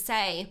able to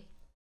say,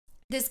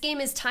 this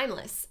game is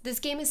timeless. This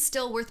game is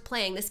still worth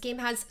playing. This game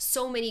has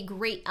so many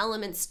great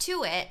elements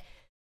to it,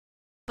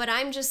 but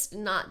I'm just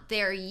not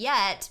there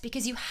yet,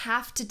 because you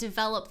have to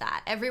develop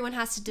that. Everyone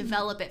has to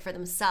develop it for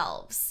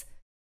themselves.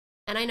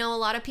 And I know a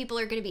lot of people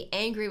are going to be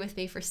angry with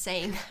me for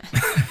saying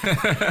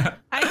that.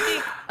 I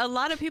think a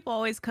lot of people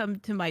always come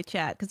to my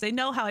chat because they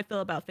know how I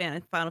feel about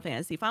Final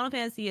Fantasy. Final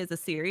Fantasy as a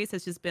series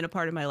has just been a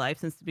part of my life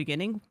since the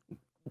beginning.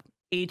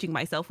 Aging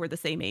myself, we're the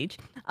same age.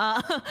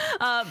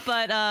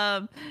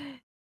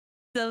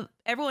 So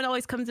everyone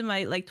always comes in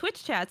my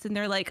Twitch chats and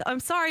they're like, I'm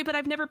sorry, but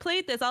I've never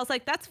played this. I was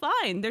like, that's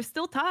fine. There's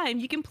still time.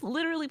 You can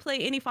literally play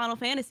any Final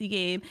Fantasy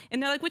game.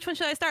 And they're like, which one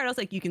should I start? I was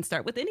like, you can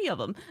start with any of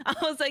them. I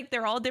was like,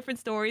 they're all different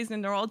stories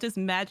and they're all just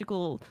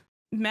magical,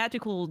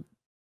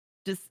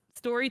 just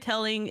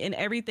storytelling, and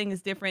everything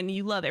is different. And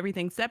you love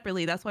everything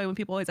separately. That's why when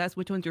people always ask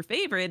which one's your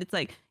favorite, it's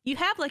like, you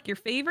have your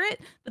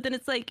favorite, but then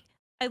it's like,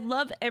 I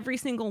love every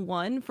single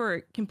one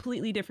for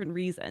completely different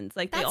reasons.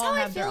 Like they all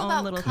have their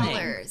own little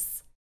colors. thing.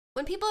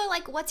 When people are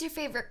like, what's your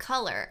favorite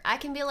color? I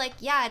can be like,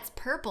 yeah, it's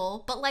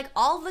purple, but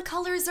all the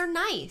colors are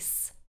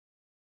nice.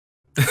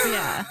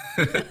 Yeah.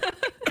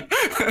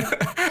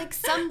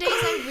 Some days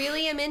I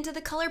really am into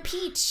the color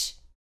peach.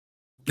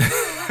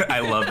 I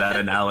love that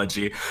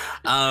analogy.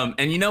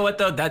 And you know what,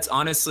 though? That's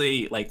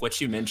honestly,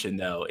 what you mentioned,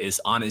 though, is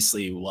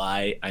honestly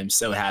why I'm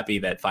so happy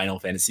that Final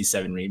Fantasy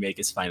VII Remake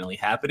is finally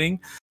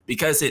happening,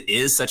 because it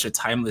is such a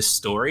timeless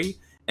story.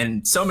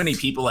 And so many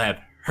people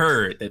have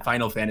heard that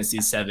Final Fantasy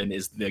VII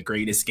is the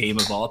greatest game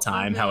of all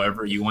time,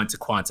 however you want to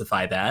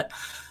quantify that.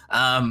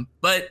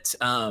 But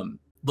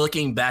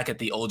looking back at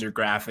the older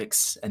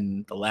graphics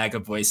and the lack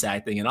of voice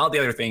acting and all the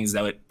other things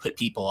that would put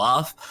people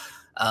off,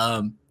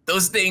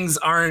 those things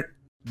aren't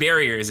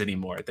barriers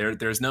anymore.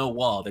 There's no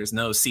wall, there's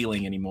no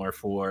ceiling anymore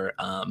for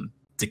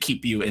to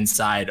keep you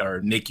inside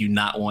or make you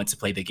not want to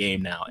play the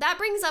game now. That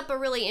brings up a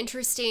really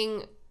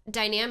interesting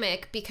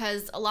dynamic,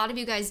 because a lot of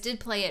you guys did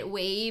play it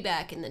way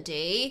back in the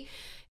day.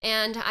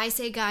 And I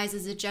say guys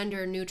as a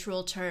gender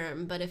neutral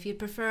term, but if you'd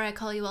prefer I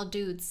call you all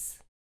dudes,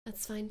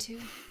 that's fine too.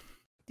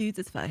 Dudes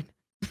is fine.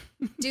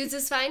 Dudes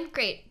is fine?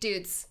 Great,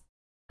 dudes.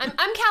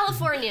 I'm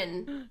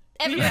Californian.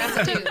 Everybody's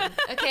a dude,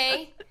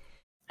 okay?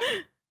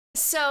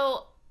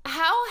 So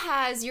how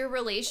has your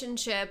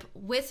relationship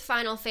with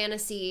Final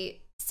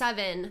Fantasy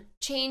VII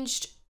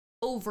changed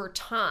over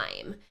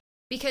time?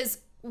 Because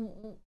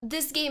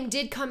this game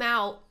did come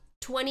out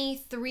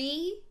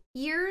 23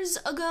 years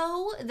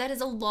ago. That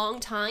is a long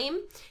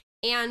time.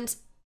 And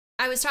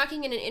I was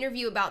talking in an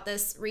interview about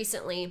this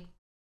recently.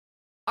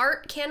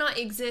 Art cannot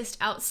exist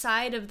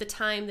outside of the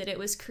time that it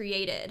was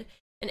created.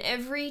 And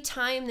every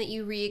time that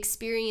you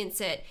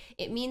re-experience it,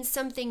 it means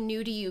something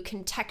new to you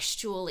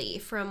contextually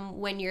from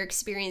when you're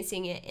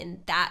experiencing it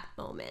in that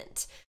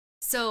moment.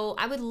 So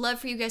I would love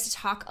for you guys to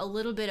talk a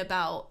little bit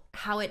about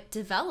how it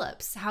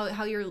develops,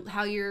 how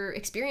your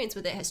experience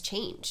with it has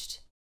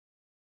changed.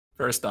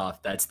 First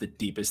off, that's the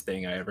deepest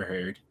thing I ever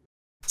heard.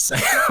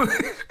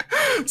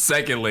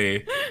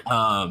 Secondly,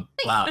 wow,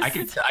 I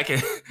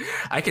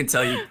can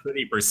tell you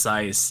pretty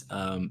precise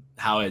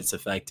how it's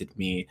affected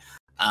me.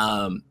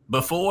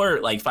 Before,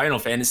 like, Final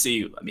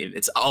Fantasy, I mean,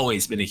 it's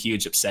always been a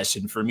huge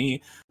obsession for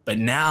me, but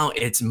now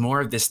it's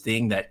more of this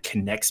thing that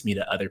connects me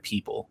to other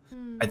people.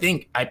 I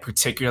think I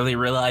particularly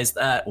realized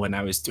that when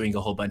I was doing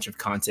a whole bunch of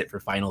content for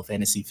Final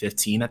Fantasy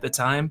 15 at the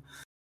time,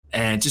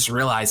 and just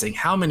realizing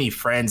how many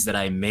friends that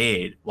I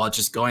made while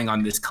just going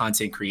on this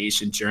content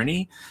creation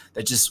journey,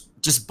 that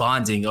just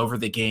bonding over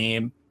the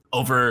game,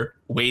 over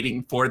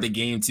waiting for the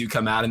game to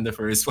come out in the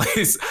first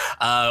place,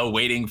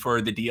 waiting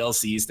for the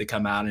DLCs to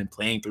come out and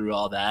playing through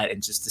all that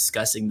and just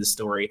discussing the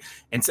story.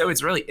 And so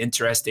it's really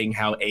interesting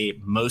how a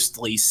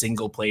mostly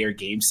single player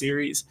game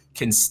series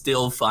can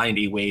still find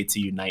a way to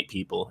unite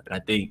people. And I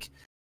think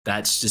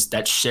that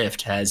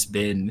shift has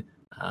been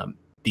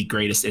the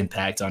greatest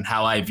impact on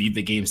how I view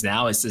the games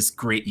now as this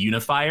great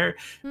unifier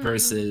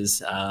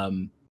versus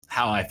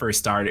how I first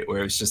started, where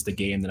it was just a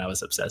game that I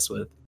was obsessed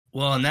with.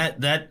 Well, and that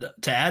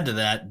to add to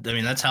that, I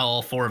mean, that's how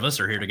all four of us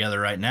are here together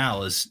right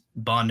now, is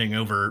bonding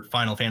over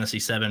Final Fantasy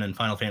VII and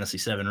Final Fantasy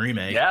VII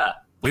Remake. Yeah,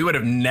 we'd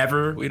have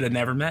never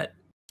met.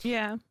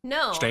 Yeah.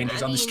 No.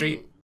 Strangers on the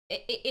street. And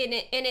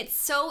it's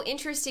so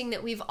interesting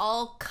that we've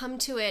all come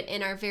to it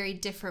in our very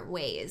different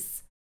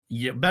ways.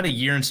 Yeah, about a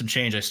year and some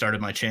change, I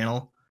started my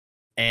channel,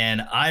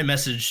 and I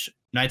messaged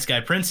Night Sky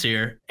Prince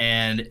here,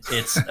 and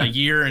it's a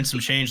year and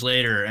some change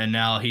later, and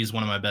now he's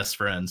one of my best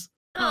friends.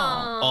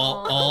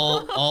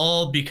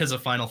 All because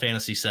of Final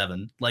Fantasy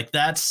VII. Like,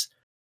 that's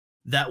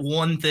that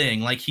one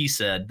thing, like he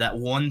said, that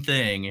one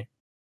thing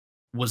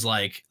was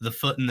like the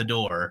foot in the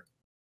door.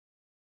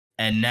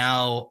 And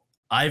now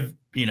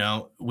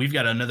we've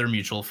got another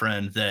mutual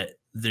friend that,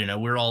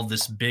 we're all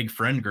this big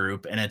friend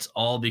group, and it's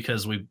all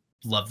because we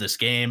love this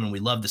game and we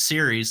love the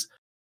series.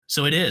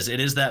 So it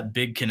is that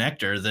big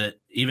connector that,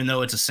 even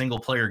though it's a single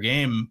player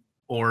game,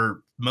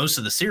 or most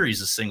of the series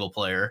is single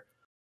player,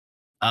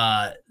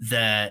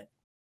 that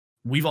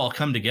we've all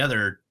come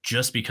together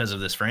just because of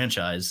this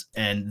franchise.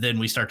 And then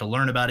we start to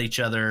learn about each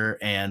other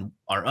and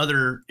our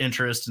other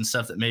interests and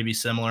stuff that may be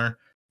similar.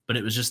 But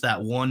it was just that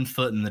one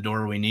foot in the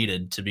door we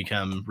needed to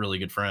become really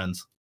good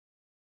friends.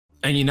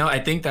 And I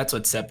think that's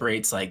what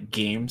separates like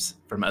games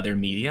from other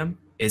medium,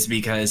 is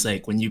because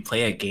like when you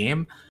play a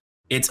game,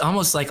 it's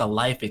almost like a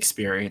life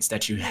experience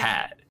that you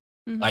had.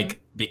 Like,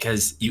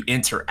 because you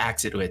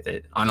interacted with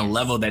it on a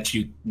level that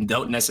you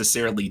don't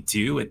necessarily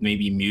do with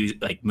maybe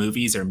like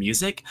movies or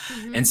music.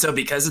 And so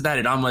because of that,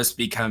 it almost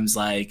becomes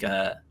like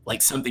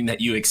something that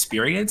you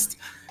experienced,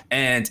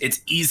 and it's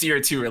easier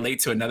to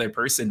relate to another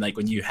person, like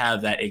when you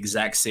have that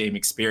exact same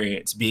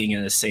experience being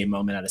in the same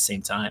moment at the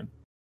same time.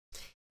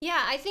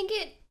 Yeah, I think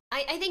it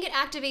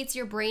activates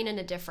your brain in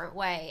a different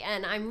way,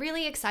 and I'm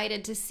really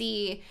excited to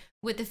see,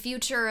 with the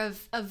future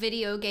of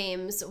video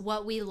games,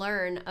 what we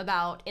learn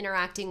about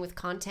interacting with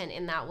content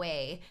in that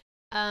way.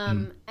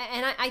 And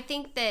I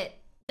think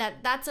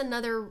that's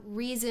another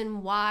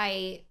reason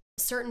why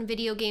certain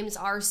video games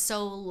are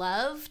so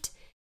loved,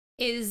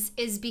 is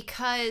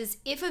because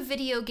if a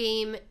video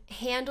game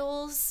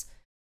handles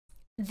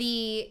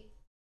the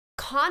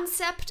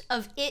concept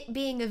of it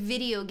being a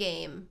video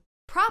game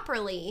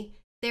properly,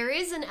 there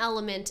is an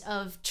element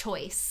of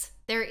choice.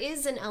 There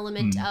is an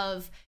element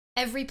of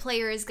every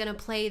player is going to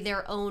play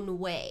their own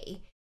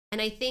way.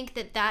 And I think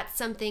that that's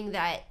something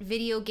that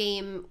video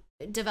game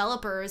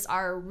developers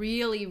are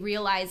really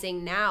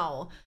realizing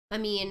now. I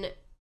mean,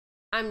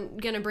 I'm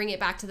going to bring it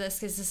back to this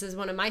because this is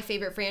one of my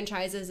favorite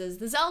franchises, is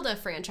the Zelda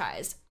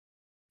franchise.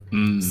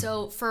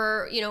 So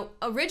for,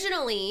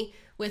 originally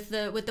with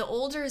the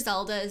older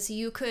Zeldas,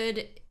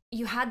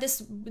 you had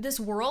this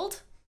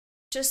world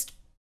just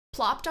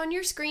plopped on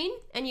your screen,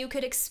 and you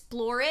could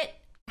explore it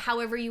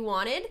however you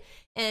wanted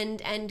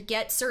and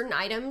get certain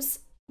items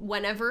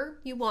whenever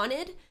you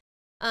wanted.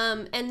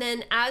 And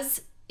then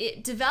as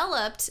it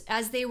developed,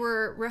 as they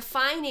were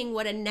refining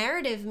what a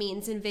narrative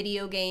means in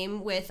video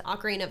game with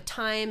Ocarina of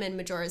Time and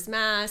Majora's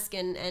Mask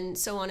and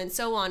so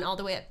on, all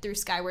the way up through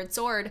Skyward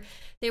Sword,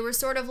 they were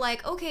sort of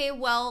like, okay,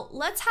 well,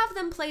 let's have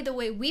them play the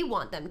way we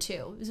want them to.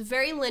 It was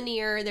very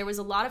linear. There was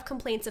a lot of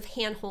complaints of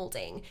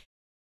hand-holding.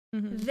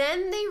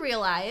 Then they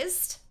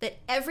realized that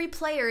every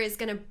player is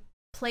going to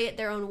play it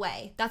their own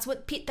way. That's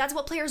what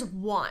players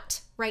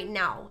want right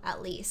now,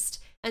 at least.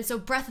 And so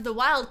Breath of the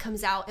Wild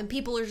comes out, and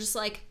people are just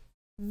like,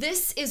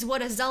 this is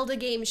what a Zelda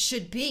game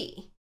should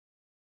be.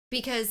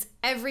 Because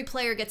every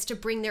player gets to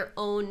bring their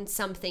own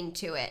something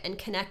to it and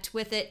connect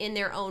with it in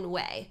their own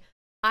way.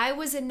 I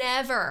was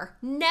never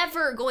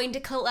going to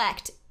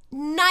collect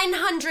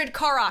 900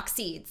 Korok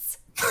seeds.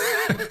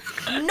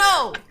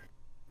 No,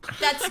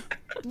 that's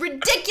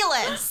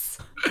ridiculous.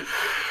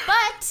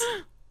 But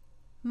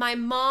my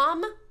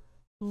mom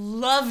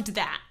loved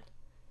that.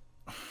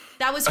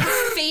 That was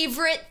her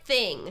favorite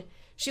thing.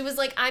 She was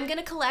like, I'm going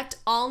to collect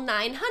all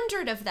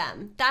 900 of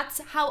them. That's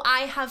how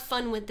I have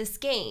fun with this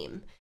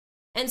game.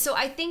 And so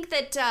I think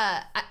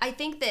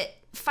that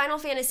Final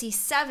Fantasy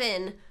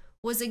VII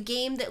was a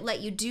game that let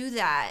you do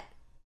that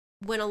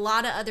when a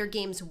lot of other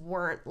games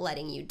weren't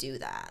letting you do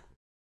that.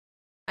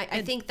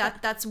 I think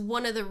that's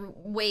one of the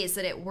ways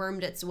that it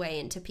wormed its way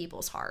into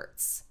people's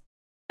hearts.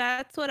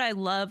 That's what I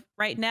love.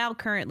 Right now,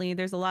 currently,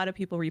 there's a lot of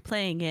people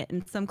replaying it,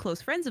 and some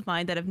close friends of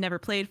mine that have never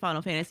played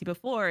Final Fantasy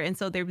before, and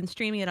so they've been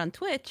streaming it on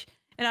Twitch,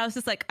 and I was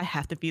just like, I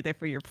have to be there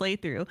for your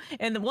playthrough.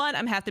 And the one,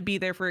 I'm have to be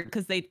there for,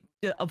 because they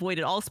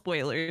avoided all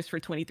spoilers for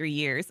 23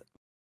 years.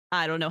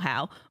 I don't know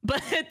how,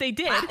 but they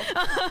did.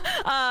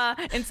 Wow.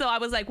 And so I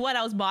was like,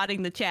 I was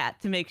modding the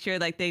chat to make sure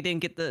like they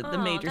didn't get the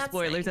major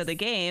spoilers of the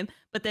game.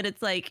 But then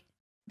it's like,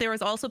 there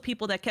was also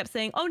people that kept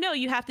saying, oh no,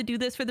 you have to do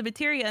this for the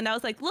materia. And I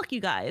was like, look,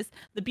 you guys,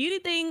 the beauty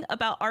thing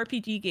about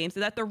RPG games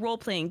is that they're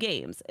role-playing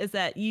games, is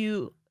that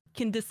you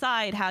can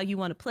decide how you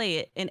want to play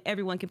it and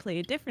everyone can play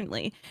it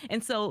differently.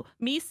 And so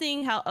me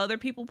seeing how other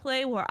people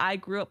play, where I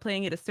grew up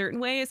playing it a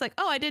certain way, it's like,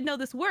 oh, I didn't know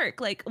this worked.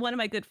 Like one of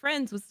my good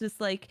friends was just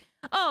like,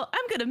 oh,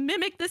 I'm going to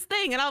mimic this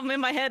thing. And I'm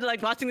in my head,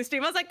 like watching the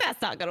stream. I was like,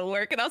 that's not going to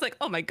work. And I was like,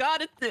 oh my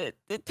God, it turned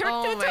to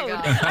a toad.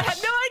 I had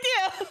no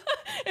idea.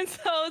 And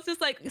so it's just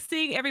like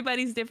seeing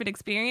everybody's different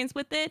experience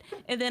with it.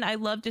 And then I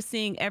love just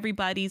seeing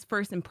everybody's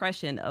first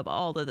impression of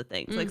all of the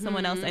things. Like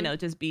someone else I know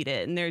just beat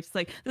it. And they're just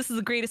like, this is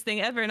the greatest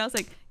thing ever. And I was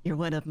like, you're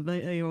one of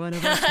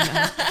us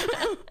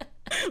now.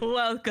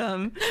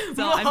 Welcome.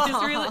 So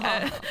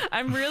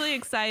I'm really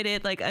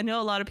excited. Like I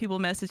know a lot of people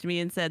messaged me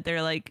and said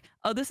they're like,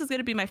 oh, this is going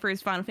to be my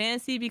first Final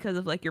Fantasy because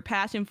of like your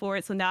passion for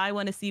it. So now I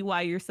want to see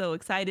why you're so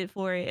excited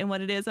for it and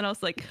what it is. And I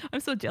was like, I'm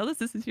so jealous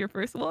this is your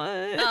first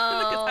one.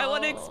 Because I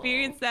want to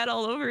experience that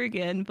all over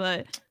again.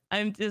 But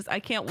I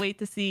can't wait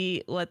to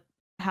see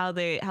how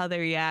they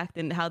react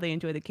and how they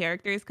enjoy the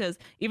characters. Because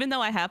even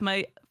though I have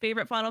my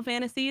favorite Final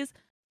Fantasies,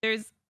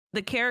 there's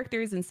the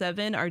characters in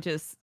 7 are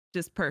just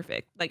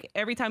perfect. Like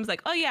every time it's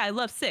like, oh yeah, I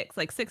love 6.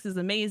 Like 6 is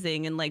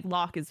amazing and like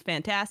Locke is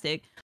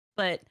fantastic.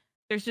 But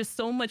there's just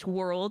so much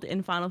world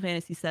in Final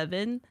Fantasy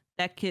 7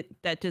 that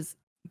just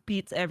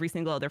beats every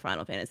single other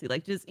Final Fantasy.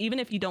 Like just even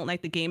if you don't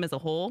like the game as a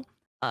whole,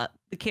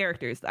 the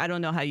characters, I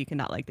don't know how you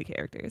cannot like the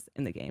characters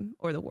in the game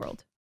or the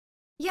world.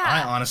 Yeah.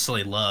 I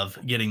honestly love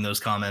getting those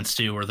comments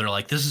too, where they're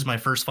like, this is my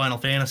first Final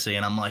Fantasy.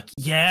 And I'm like,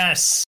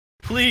 yes,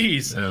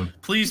 please,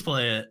 please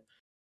play it.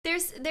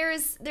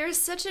 There's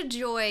such a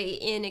joy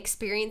in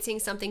experiencing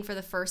something for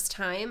the first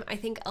time. I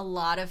think a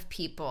lot of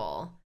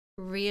people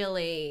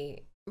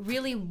really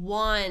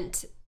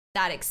want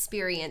that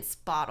experience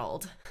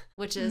bottled,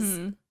 which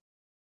is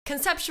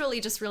conceptually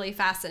just really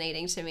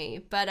fascinating to me.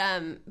 But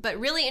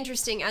really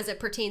interesting as it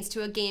pertains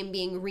to a game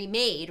being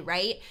remade,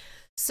 right?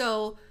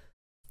 So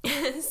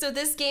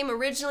this game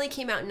originally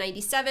came out in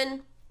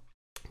 97.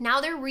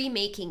 Now they're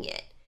remaking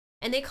it,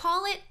 and they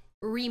call it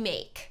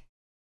remake,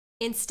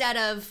 instead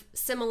of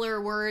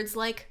similar words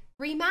like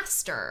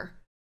remaster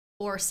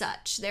or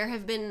such. There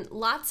have been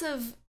lots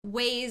of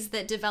ways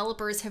that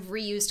developers have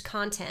reused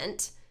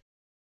content,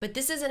 but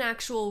this is an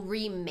actual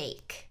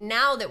remake.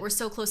 Now that we're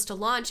so close to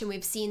launch and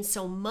we've seen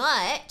so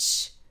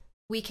much,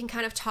 we can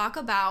kind of talk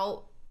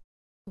about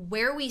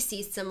where we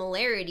see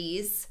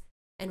similarities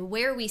and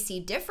where we see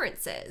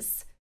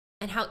differences,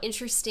 and how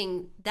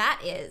interesting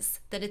that is,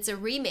 that it's a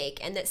remake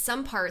and that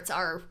some parts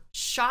are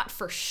shot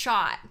for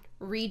shot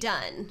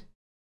redone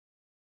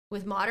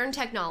with modern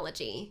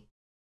technology,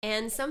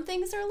 and some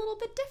things are a little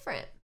bit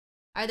different.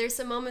 Are there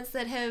some moments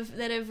that have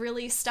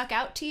really stuck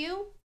out to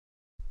you?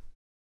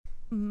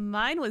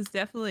 Mine was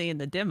definitely in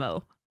the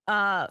demo.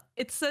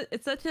 It's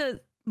such a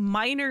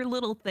minor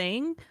little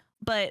thing,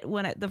 but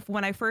when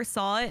I first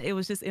saw it, it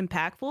was just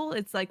impactful.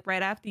 It's like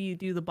right after you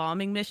do the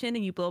bombing mission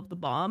and you blow up the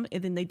bomb,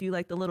 and then they do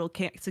like the little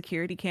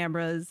security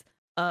cameras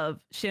of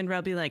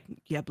Shinra be like,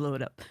 yeah, blow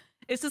it up.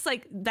 It's just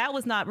like that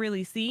was not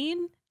really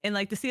seen, and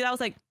like to see that, I was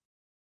like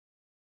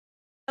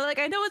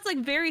I know it's like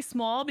very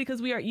small because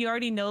you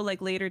already know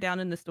like later down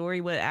in the story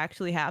what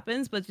actually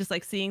happens, but just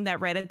like seeing that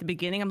right at the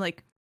beginning, I'm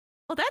like,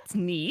 oh, that's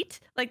neat.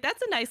 Like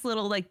that's a nice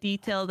little like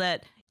detail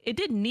that it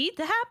didn't need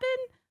to happen,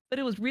 but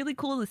it was really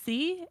cool to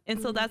see.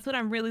 And so that's what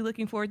I'm really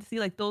looking forward to see,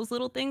 like those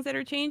little things that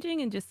are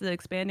changing and just the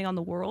expanding on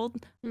the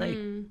world, like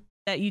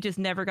that you just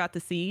never got to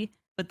see,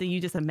 but then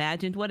you just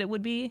imagined what it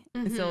would be.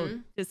 And so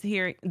just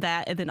hearing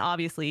that, and then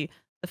obviously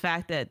the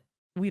fact that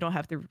we don't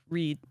have to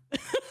read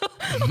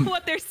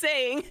what they're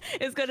saying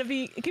is going to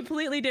be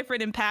completely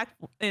different impact.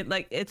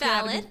 Like it's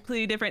going to have a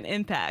completely different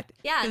impact.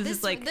 Yeah,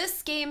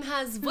 this game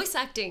has voice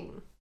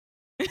acting.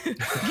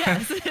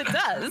 Yes, it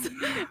does.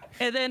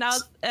 And then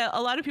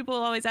a lot of people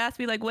always ask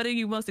me like, what are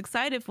you most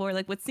excited for?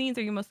 Like what scenes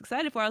are you most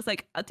excited for? I was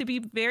like, to be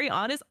very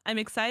honest, I'm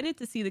excited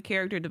to see the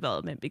character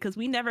development because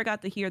we never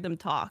got to hear them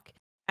talk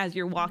as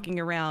you're walking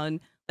around,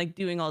 like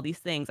doing all these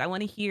things. I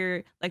want to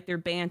hear like their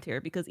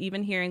banter, because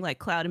even hearing like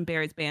Cloud and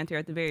Barrett's banter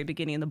at the very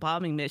beginning of the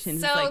bombing mission,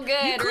 So like,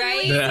 good,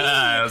 right?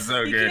 Yeah,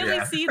 so you good.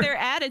 clearly see their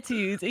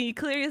attitudes, and you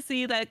clearly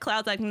see that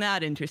Cloud's like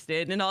not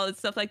interested and all that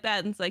stuff like that.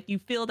 And it's like you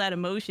feel that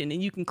emotion,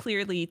 and you can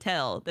clearly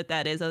tell that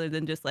that is other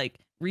than just like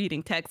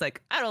reading text.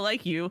 Like, I don't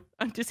like you.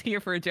 I'm just here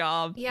for a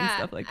job. Yeah, and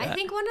stuff like that. I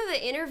think one of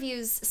the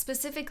interviews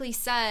specifically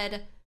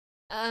said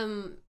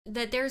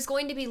that there's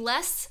going to be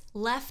less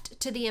left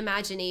to the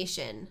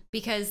imagination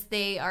because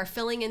they are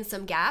filling in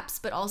some gaps,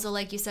 but also,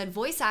 like you said,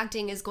 voice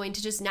acting is going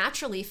to just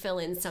naturally fill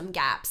in some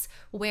gaps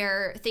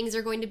where things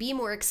are going to be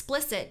more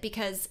explicit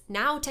because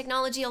now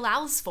technology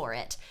allows for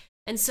it.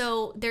 And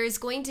so there's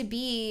going to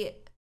be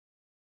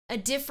a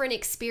different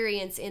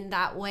experience in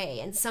that way.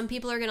 And some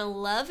people are going to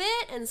love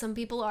it and some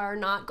people are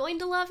not going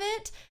to love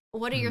it.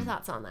 What are your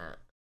thoughts on that?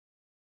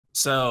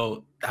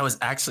 So I was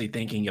actually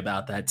thinking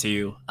about that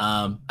too.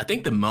 I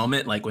think the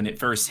moment, like when it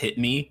first hit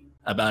me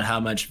about how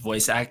much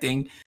voice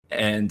acting,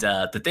 and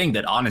the thing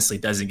that honestly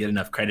doesn't get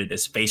enough credit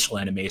is facial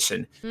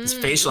animation. This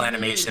facial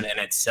animation in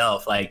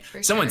itself, like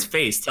someone's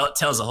face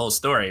tells a whole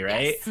story,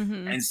 right? Yes.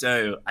 And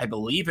so I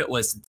believe it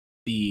was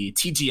the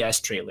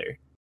TGS trailer.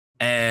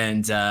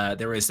 And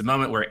there was the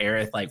moment where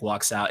Aerith like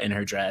walks out in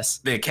her dress.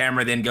 The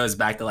camera then goes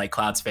back to like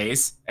Cloud's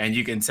face, and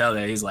you can tell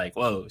that he's like,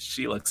 "Whoa,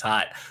 she looks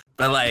hot."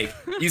 But like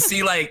you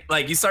see, like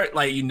you start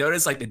like you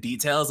notice like the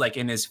details like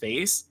in his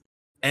face,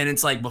 and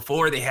it's like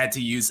before they had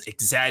to use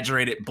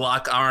exaggerated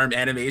block arm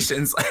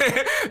animations.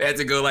 They had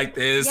to go like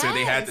this, or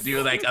they had to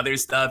do like other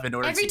stuff in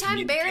order Every to time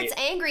communicate. Barrett's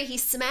angry, he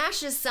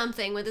smashes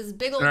something with his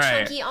big old Right.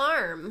 chunky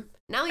arm.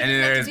 Now he And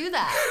doesn't have there's- to do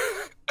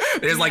that.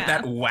 There's like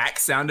Yeah. that whack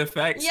sound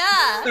effect.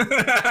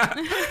 Yeah.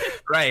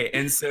 Right.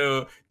 And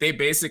so they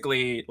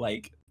basically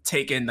like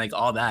take in like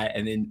all that,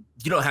 and then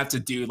you don't have to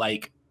do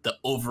like the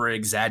over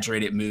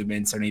exaggerated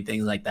movements or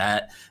anything like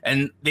that.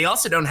 And they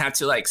also don't have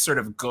to like sort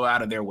of go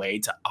out of their way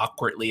to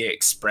awkwardly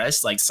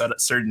express like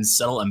certain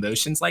subtle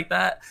emotions like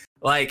that.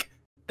 Like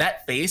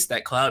that face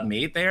that Cloud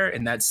made there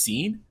in that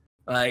scene,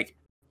 like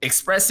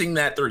expressing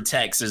that through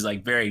text is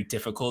like very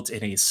difficult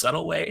in a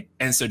subtle way.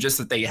 And so just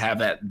that they have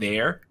that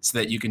there so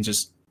that you can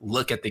just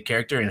look at the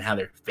character and how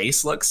their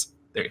face looks,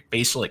 their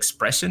facial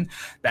expression,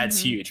 that's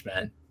huge,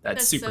 man.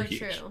 That's super so huge.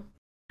 True.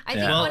 I Yeah.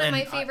 think Well, one of and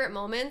my favorite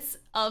moments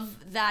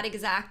of that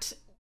exact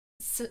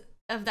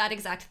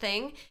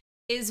thing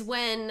is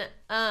when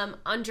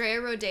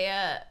Andrea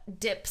Rodea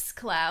dips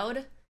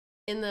Cloud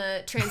in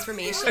the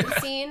transformation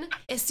scene.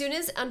 As soon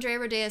as Andrea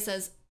Rodea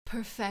says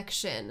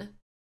perfection,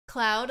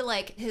 Cloud,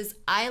 like his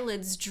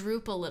eyelids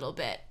droop a little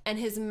bit and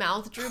his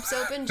mouth droops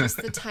open just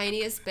the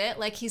tiniest bit.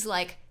 Like he's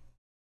like,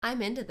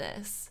 I'm into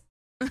this.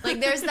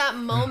 Like there's that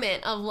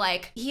moment of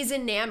like he's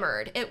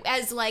enamored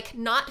as like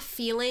not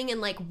feeling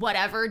and like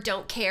whatever,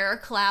 don't care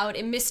Cloud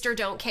and Mr.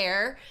 Don't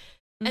Care.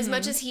 As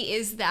much as he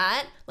is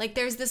that, like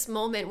there's this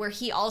moment where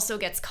he also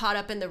gets caught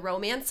up in the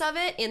romance of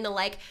it, in the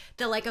like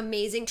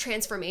amazing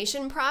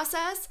transformation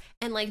process,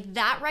 and like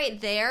that right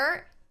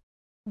there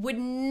would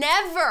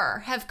never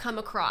have come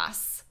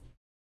across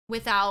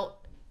without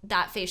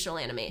that facial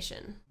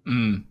animation.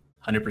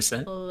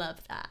 100%.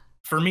 Love that.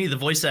 For me, the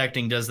voice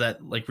acting does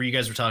that, like where you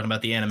guys were talking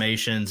about the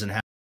animations and how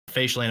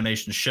facial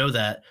animations show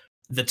that.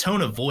 The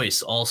tone of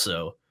voice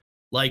also.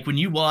 Like when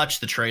you watch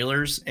the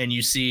trailers and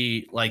you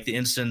see like the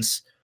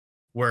instance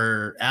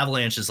where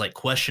Avalanche is like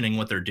questioning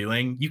what they're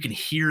doing, you can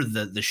hear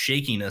the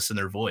shakiness in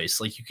their voice.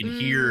 Like you can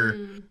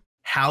hear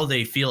how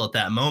they feel at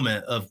that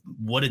moment of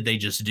what did they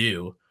just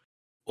do?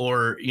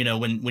 Or, you know,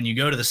 when you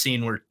go to the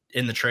scene where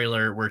in the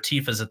trailer where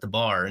Tifa's at the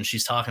bar and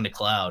she's talking to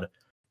Cloud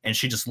and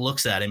she just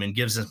looks at him and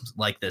gives him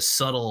like this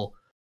subtle,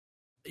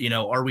 you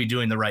know, are we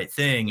doing the right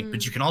thing?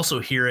 But you can also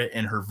hear it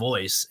in her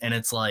voice. And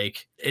it's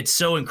like, it's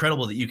so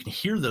incredible that you can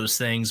hear those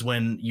things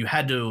when you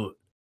had to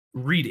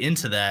read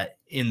into that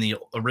in the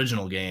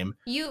original game.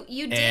 You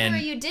did or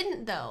you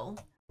didn't though,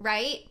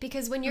 right?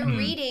 Because when you're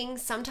reading,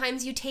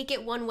 sometimes you take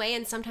it one way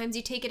and sometimes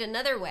you take it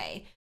another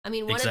way. I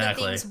mean, one of the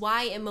things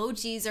why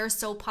emojis are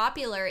so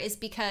popular is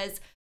because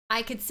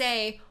I could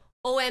say,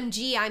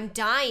 OMG, I'm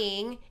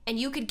dying, and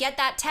you could get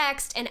that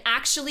text and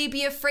actually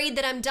be afraid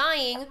that I'm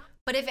dying.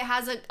 But if it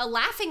has a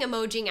laughing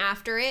emoji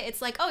after it,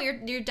 it's like, oh,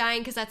 you're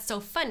dying because that's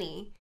so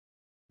funny.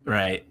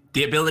 Right.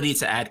 The ability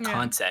to add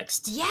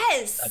context.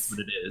 Yes. That's what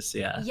it is.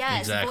 Yeah.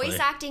 Yes. Exactly. Voice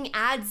acting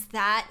adds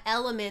that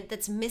element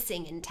that's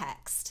missing in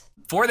text.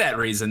 For that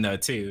reason, though,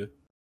 too,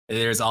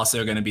 there's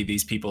also going to be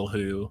these people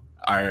who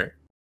are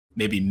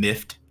maybe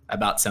miffed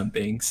about some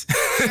things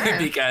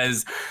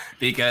because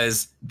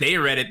they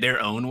read it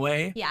their own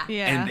way. Yeah.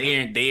 Yeah.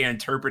 And they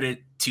interpret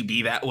it to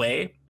be that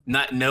way,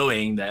 not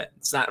knowing that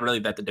it's not really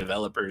that the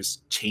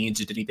developers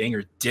changed anything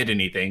or did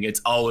anything.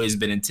 It's always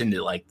been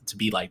intended like to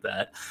be like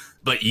that.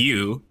 But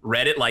you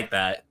read it like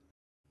that,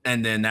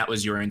 and then that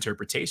was your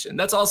interpretation.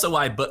 That's also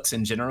why books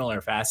in general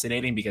are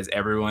fascinating, because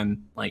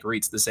everyone like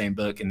reads the same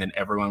book and then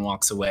everyone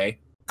walks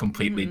away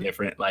completely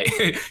different, like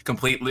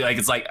completely like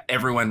it's like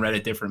everyone read a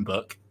different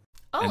book.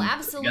 Oh, And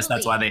absolutely. I guess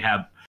that's why they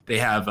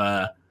have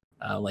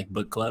like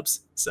book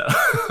clubs. So,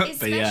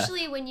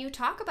 especially when you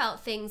talk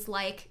about things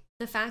like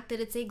the fact that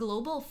it's a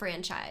global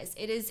franchise,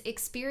 it is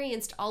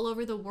experienced all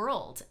over the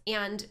world,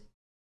 and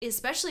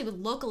especially with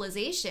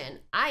localization,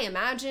 I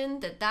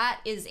imagine that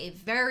is a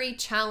very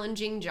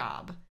challenging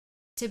job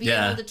to be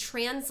able to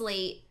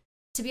translate,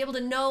 to be able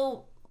to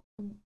know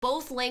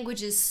both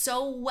languages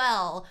so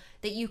well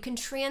that you can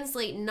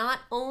translate not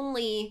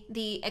only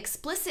the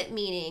explicit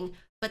meaning,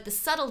 but the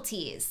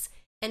subtleties.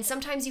 And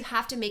sometimes you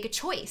have to make a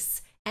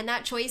choice, and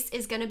that choice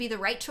is going to be the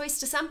right choice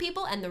to some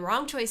people and the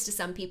wrong choice to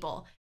some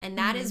people. And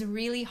that is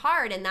really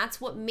hard. And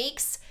that's what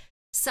makes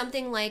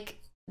something like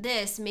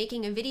this,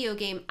 making a video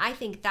game, I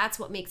think that's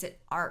what makes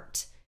it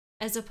art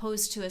as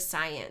opposed to a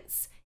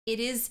science. It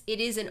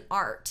is an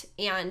art,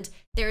 and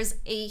there's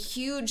a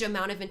huge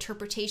amount of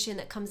interpretation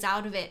that comes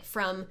out of it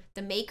from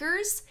the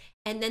makers,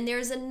 and then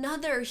there's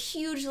another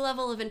huge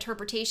level of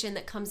interpretation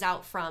that comes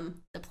out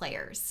from the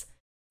players.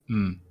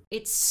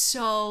 It's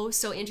so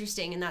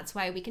interesting, and that's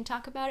why we can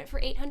talk about it for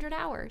 800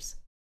 hours.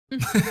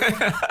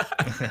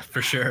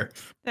 For sure.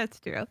 That's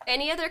true.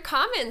 Any other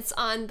comments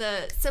on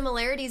the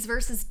similarities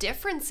versus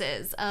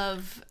differences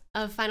of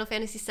Final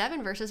Fantasy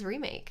VII versus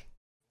Remake?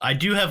 I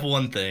do have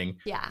one thing.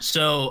 Yeah.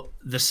 So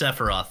the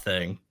Sephiroth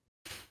thing,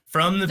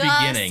 from the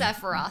beginning,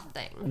 Sephiroth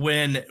thing.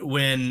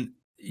 When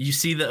you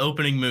see the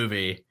opening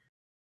movie,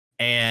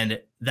 and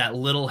that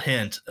little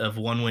hint of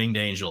One Winged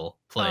Angel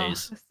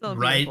plays, so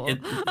right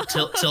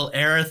till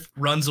Aerith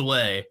runs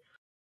away.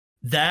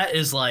 That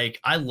is like,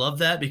 I love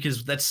that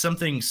because that's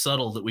something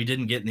subtle that we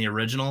didn't get in the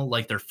original,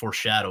 like they're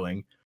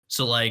foreshadowing.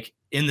 So like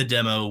in the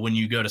demo, when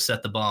you go to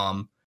set the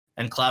bomb,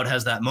 and Cloud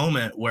has that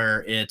moment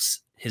where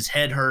it's his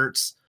head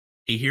hurts.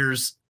 He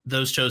hears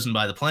those chosen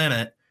by the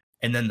planet,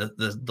 and then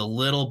the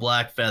little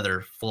black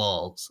feather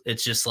falls.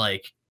 It's just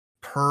like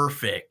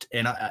perfect.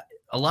 And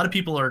a lot of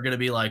people are going to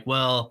be like,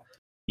 well,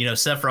 you know,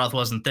 Sephiroth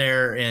wasn't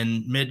there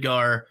in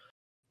Midgar.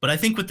 But I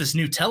think with this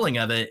new telling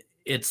of it,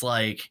 it's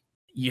like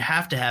you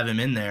have to have him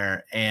in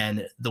there.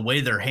 And the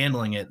way they're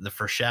handling it, the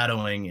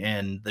foreshadowing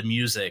and the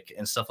music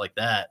and stuff like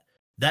that,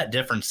 that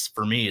difference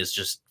for me is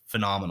just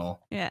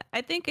phenomenal. Yeah,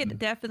 I think it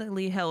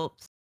definitely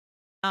helps,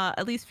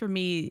 at least for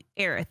me,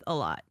 Aerith a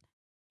lot.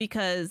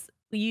 Because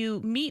you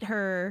meet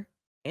her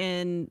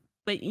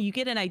but you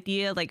get an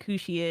idea like who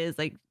she is,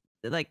 like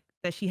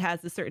that she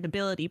has a certain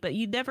ability, but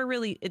you never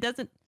really,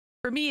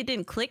 for me, it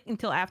didn't click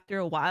until after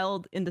a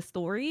while in the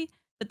story.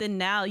 But then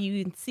now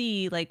you can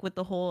see like with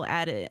the whole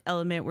added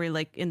element where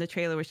like in the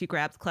trailer where she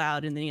grabs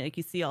Cloud and then like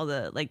you see all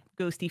the like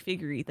ghosty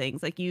figurey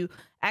things, like you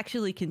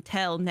actually can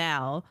tell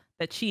now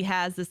that she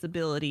has this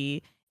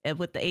ability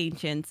with the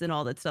ancients and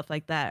all that stuff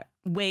like that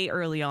way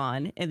early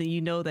on, and then you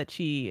know that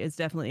she is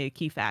definitely a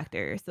key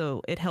factor.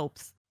 So it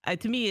helps.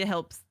 To me, it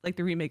helps. Like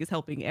the remake is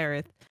helping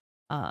Aerith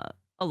a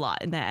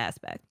lot in that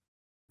aspect.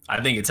 I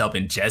think it's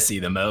helping Jessie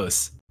the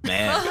most.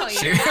 Man, Oh,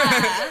 she-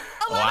 yeah.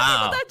 A lot of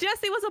people thought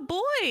Jessie was a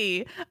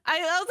boy. I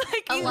was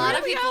like, A lot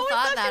of people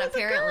thought that,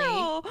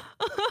 apparently.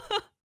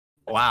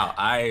 Wow,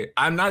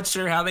 I'm not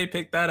sure how they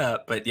picked that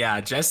up, but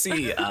yeah,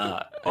 Jessie.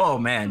 Oh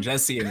man,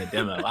 Jessie in the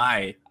demo.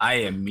 I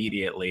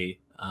immediately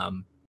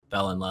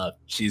fell in love.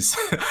 She's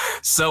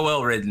so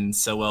well written,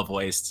 so well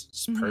voiced.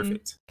 She's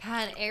perfect.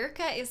 God,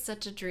 Erica is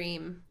such a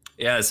dream.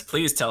 Yes,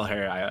 please tell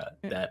her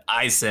that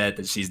I said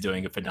that she's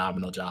doing a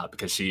phenomenal job,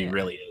 because she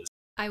really is.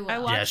 I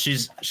will. Yeah,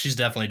 she's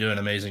definitely doing an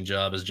amazing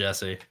job as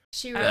Jessie.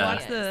 She really I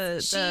watched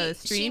is. the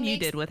She stream you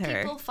makes did with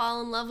her. People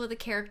fall in love with a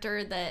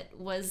character that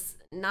was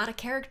not a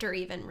character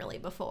even really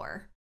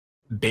before.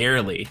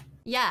 Barely.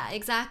 Yeah,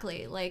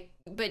 exactly. Like,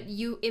 but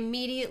you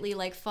immediately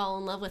like fall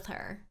in love with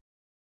her.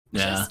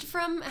 Yeah. Just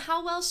from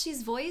how well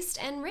she's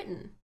voiced and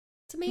written.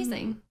 It's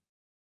amazing.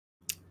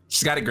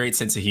 She's got a great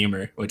sense of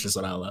humor, which is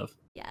what I love.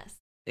 Yes.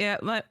 Yeah,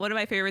 one of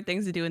my favorite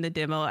things to do in the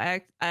demo,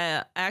 I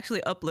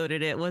actually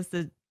uploaded it, was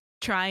to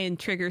try and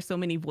trigger so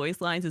many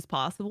voice lines as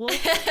possible.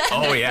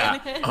 Oh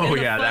yeah. Oh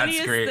yeah, that's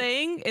The great. funniest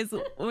thing is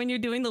when you're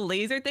doing the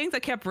laser things, I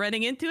kept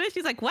running into it.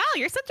 She's like, "Wow,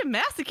 you're such a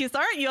masochist,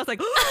 aren't you?" I was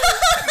like,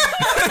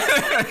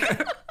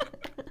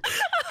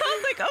 I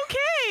was like,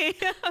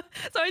 okay.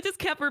 So I just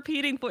kept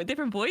repeating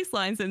different voice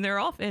lines, and they're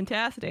all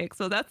fantastic.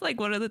 So that's like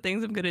one of the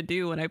things I'm gonna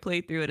do when I play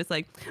through it. It's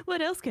like,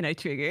 what else can I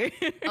trigger?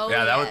 Oh,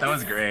 Yeah, yes. that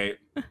was great.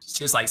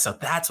 She was like, so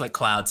that's what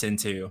Cloud's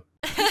into.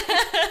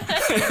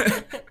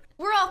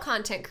 We're all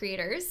content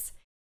creators,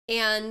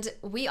 and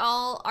we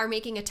all are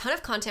making a ton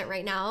of content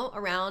right now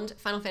around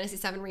Final Fantasy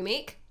VII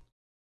Remake.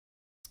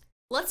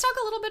 Let's talk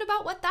a little bit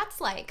about what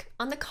that's like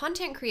on the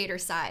content creator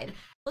side.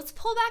 Let's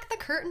pull back the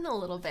curtain a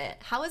little bit.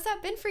 How has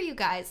that been for you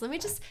guys? Let me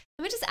just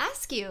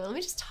ask you. Let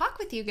me just talk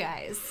with you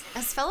guys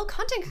as fellow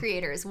content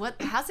creators.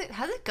 How's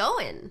it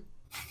going?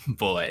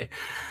 Boy.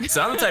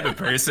 So I'm the type of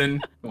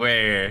person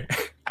where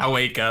I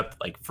wake up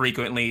like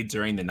frequently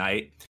during the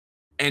night,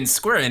 and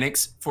Square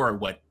Enix, for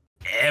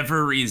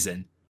whatever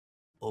reason,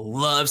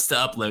 loves to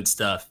upload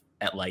stuff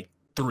at like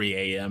 3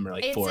 a.m. or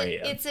like 4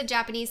 a.m. It's a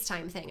Japanese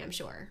time thing, I'm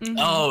sure.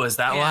 Oh, is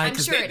that why? I'm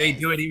Because sure they it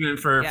do it even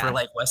for Yeah.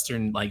 like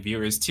Western like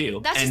viewers too.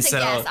 That's and just so,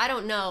 a guess. I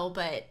don't know,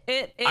 but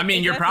I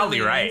mean, you're probably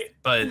definitely right, is.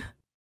 but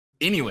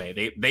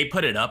anyway, they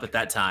put it up at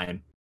that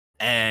time.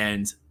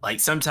 And like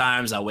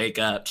sometimes I'll wake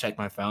up, check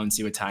my phone,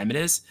 see what time it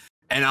is.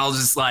 And I'll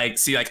just like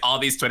see like all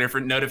these Twitter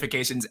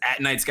notifications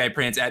at Night Sky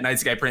Prince, at Night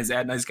Sky Prince,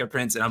 at Night Sky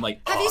Prince. And I'm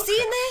like, have you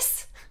seen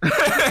this?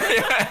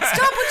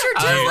 Stop what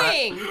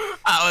you're doing.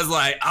 I was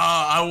like, oh,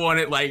 I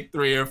wanted like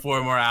 3 or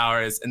 4 more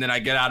hours. And then I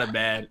get out of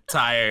bed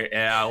tired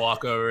and I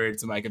walk over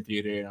to my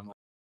computer and I'm like,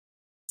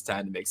 it's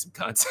time to make some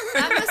content.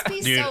 That must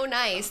be so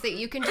nice that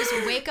you can just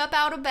wake up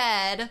out of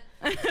bed,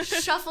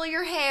 shuffle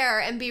your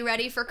hair, and be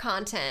ready for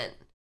content.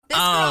 This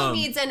girl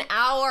needs an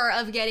hour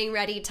of getting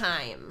ready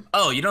time.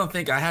 Oh, you don't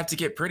think I have to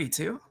get pretty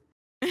too?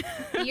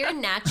 You're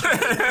naturally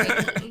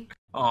pretty.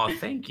 Oh,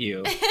 thank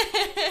you.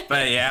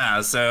 But yeah,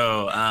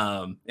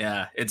 so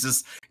yeah, it's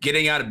just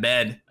getting out of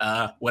bed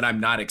when I'm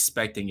not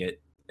expecting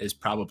it is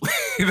probably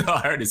the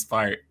hardest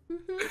part.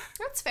 Mm-hmm.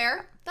 That's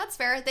fair. That's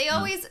fair. They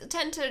always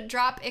tend to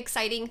drop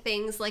exciting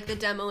things like the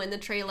demo and the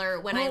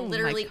trailer when I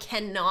literally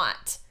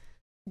cannot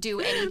do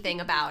anything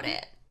about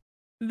it.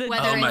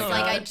 Whether it's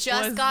like I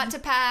just got to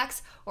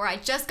PAX, or I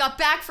just got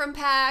back from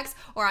PAX,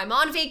 or I'm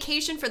on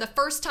vacation for the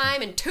first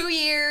time in 2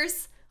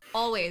 years.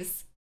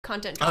 Always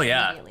content drops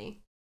immediately.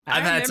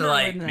 I've had to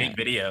like make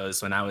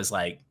videos when I was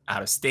like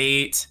out of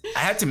state. I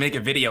had to make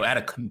a video at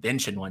a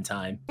convention one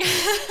time.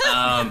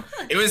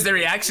 It was the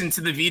reaction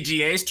to the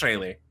VGA's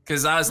trailer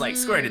because I was like,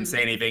 Square didn't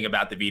say anything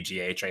about the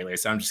VGA trailer,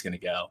 so I'm just gonna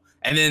go.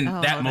 And then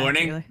that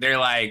morning, they're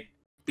like,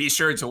 be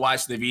sure to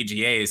watch the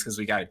VGAs because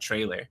we got a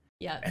trailer.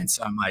 Yeah. And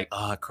so I'm like,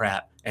 oh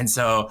crap. And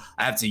so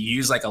I have to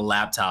use like a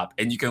laptop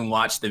and you can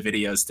watch the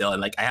video still.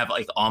 And like I have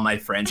like all my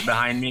friends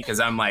behind me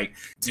because I'm like,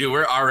 dude,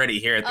 we're already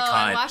here at the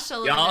con. I watched a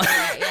little bit of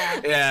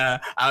that, yeah.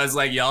 I was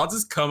like, y'all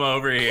just come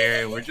over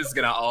here and we're just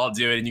gonna all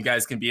do it and you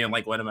guys can be in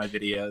like one of my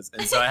videos.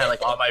 And so I had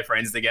like all my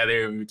friends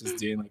together and we were just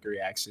doing like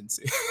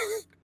reactions.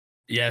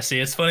 Yeah, see,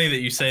 it's funny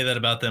that you say that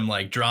about them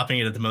like dropping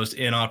it at the most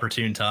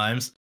inopportune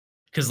times.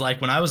 Cause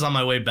like when I was on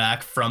my way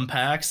back from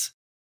PAX,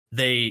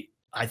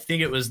 I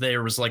think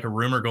there was like a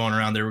rumor going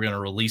around they were going to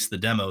release the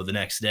demo the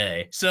next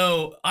day.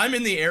 So I'm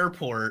in the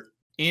airport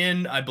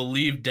in, I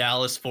believe,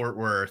 Dallas, Fort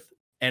Worth,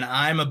 and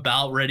I'm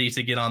about ready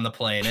to get on the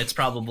plane. It's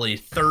probably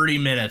 30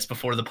 minutes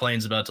before the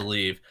plane's about to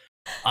leave.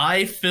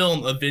 I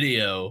film a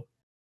video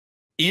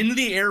in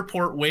the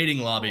airport waiting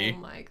lobby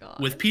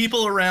with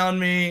people around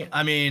me.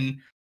 I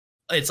mean,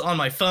 it's on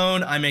my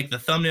phone. I make the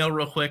thumbnail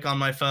real quick on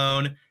my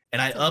phone,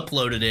 and I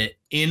uploaded it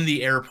in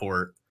the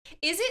airport.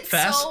 Is it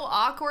so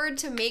awkward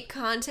to make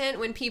content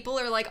when people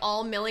are like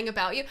all milling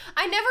about you?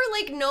 I never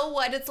like know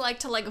what it's like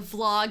to like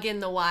vlog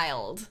in the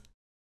wild.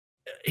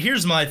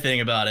 Here's my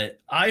thing about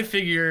it. I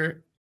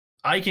figure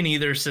I can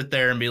either sit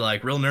there and be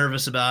like real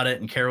nervous about it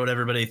and care what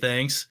everybody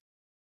thinks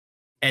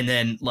and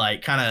then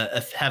like kind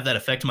of have that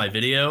affect my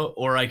video,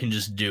 or I can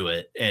just do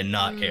it and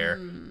not care.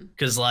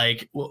 Because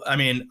like, well, I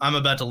mean, I'm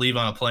about to leave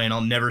on a plane.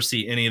 I'll never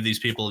see any of these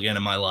people again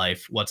in my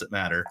life. What's it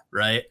matter,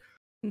 right?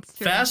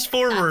 Fast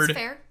forward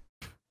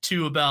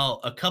to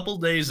about a couple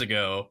days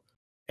ago,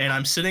 and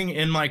I'm sitting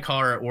in my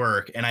car at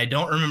work, and I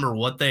don't remember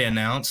what they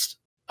announced.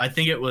 I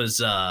think it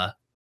was, I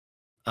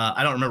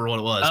don't remember what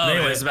it was. Oh,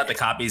 anyway, it was about the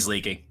copies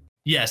leaking.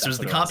 Yes, it was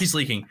the copies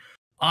leaking.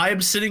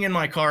 I'm sitting in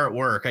my car at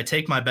work. I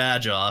take my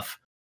badge off.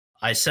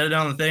 I set it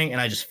on the thing,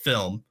 and I just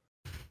film.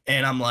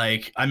 And I'm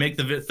like, I make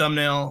the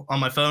thumbnail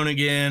on my phone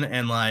again,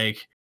 and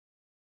like,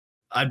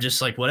 I'm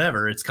just like,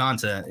 whatever, it's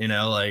content, you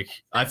know? Like,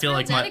 I feel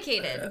like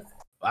dedicated.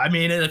 I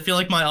feel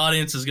like my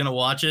audience is gonna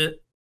watch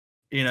it.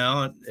 You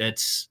know,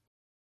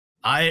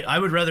 I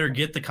would rather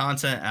get the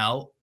content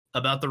out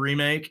about the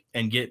remake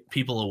and get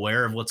people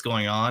aware of what's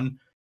going on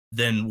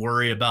than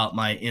worry about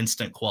my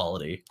instant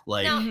quality.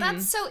 Like, now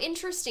that's so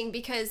interesting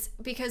because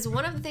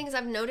one of the things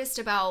I've noticed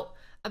about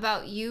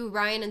you,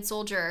 Ryan and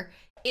Soldier,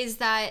 is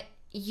that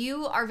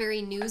you are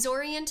very news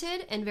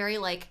oriented and very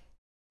like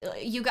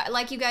you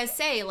guys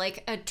say,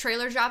 like a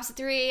trailer drops at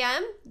 3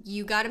 a.m.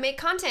 you got to make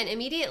content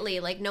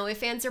immediately. Like no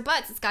ifs, ands, or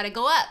buts. It's got to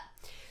go up.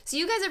 So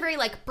you guys are very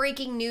like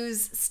breaking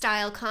news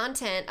style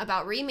content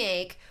about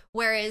Remake,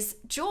 whereas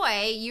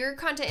Joy, your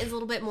content is a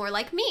little bit more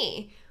like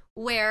me,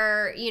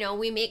 where, you know,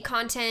 we make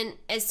content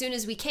as soon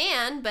as we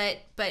can, but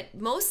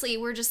mostly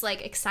we're just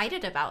like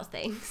excited about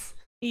things.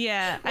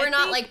 Yeah. We're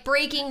not like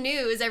breaking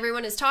news,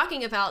 everyone is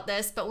talking about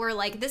this, but we're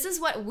like, this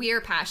is what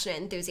we're passionate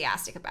and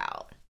enthusiastic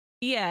about.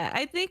 Yeah,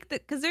 I think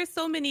that because there's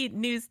so many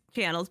news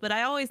channels, but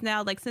I always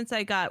now, like, since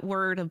I got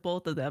word of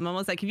both of them, I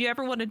was like, if you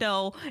ever want to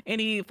know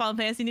any Final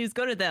Fantasy news,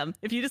 go to them.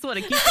 If you just want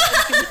to keep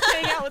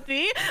hang out with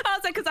me, I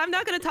was like, because I'm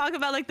not going to talk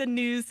about like the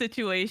news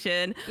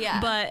situation.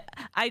 Yeah. But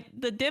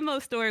the demo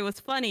story was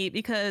funny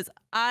because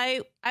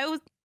I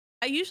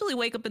usually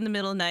wake up in the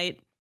middle of the night,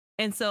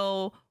 and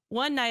so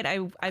one night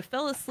I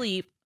fell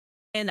asleep,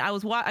 and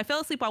I fell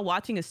asleep while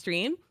watching a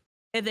stream.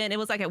 And then it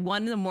was like at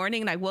 1 a.m.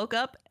 and I woke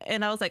up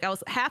and I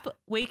was half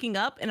waking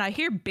up and I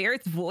hear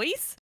Barrett's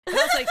voice. And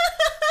I was like,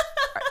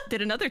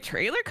 did another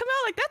trailer come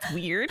out? Like, that's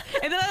weird.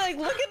 And then I like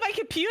look at my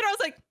computer. I was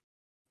like,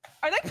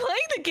 are they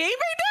playing the game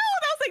right now?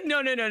 And I was like, no.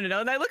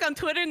 And I look on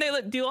Twitter and they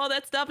do all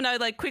that stuff. And I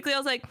like quickly, I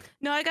was like,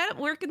 no, I got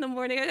to work in the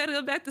morning. I got to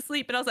go back to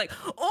sleep. And I was like,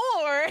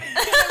 or and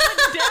I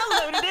went and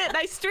downloaded it and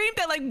I streamed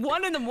at like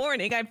 1 in the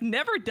morning. I've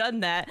never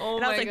done that. Oh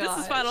and I was my like, this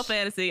is Final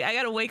Fantasy. I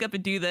got to wake up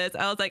and do this.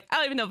 I was like, I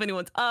don't even know if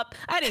anyone's up.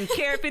 I didn't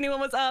care if anyone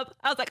was up.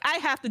 I was like, I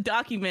have to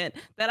document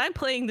that I'm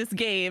playing this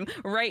game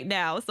right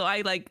now. So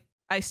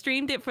I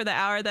streamed it for the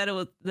hour that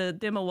the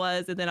demo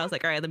was, and then I was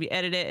like, all right, let me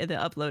edit it, and then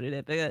uploaded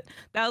it. But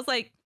that was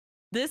like,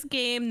 this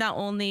game not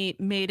only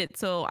made it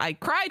so I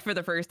cried for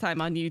the first time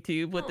on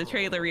YouTube with the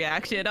trailer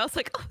reaction. I was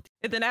like, oh.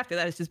 And then after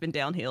that, it's just been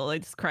downhill. I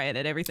just crying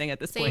at everything at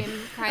this point. Same,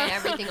 cry at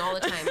everything all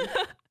the time.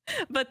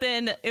 But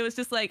then it was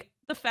just like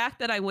the fact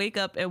that I wake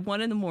up at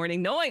 1 in the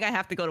morning, knowing I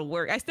have to go to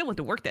work. I still went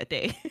to work that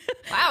day.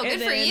 Wow,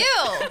 good for you.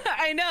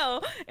 I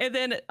know.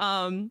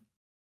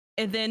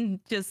 And then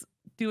just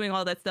doing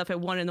all that stuff at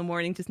 1 in the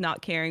morning, just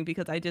not caring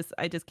because I just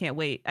can't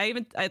wait.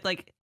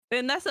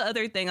 And that's the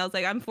other thing. I was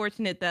like, I'm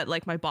fortunate that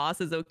like my boss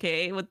is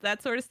okay with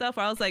that sort of stuff.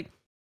 I was like,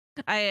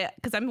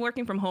 because I'm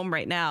working from home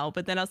right now,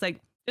 but then I was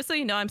like, just so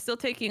you know, I'm still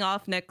taking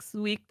off next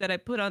week that I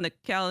put on the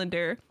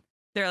calendar.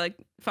 They're like,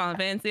 Final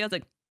Fantasy. I was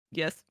like,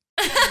 yes.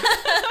 It's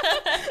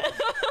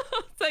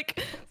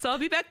like, so I'll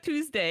be back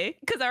Tuesday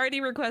because I already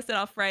requested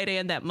off Friday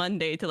and that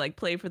Monday to like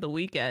play for the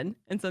weekend.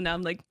 And so now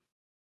I'm like,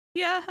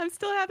 yeah, I'm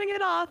still having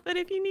it off, but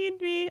if you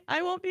need me,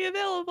 I won't be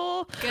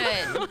available.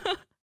 Good.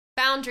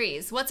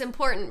 Boundaries. What's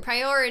important?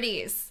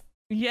 Priorities.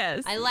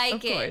 Yes. I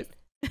like it.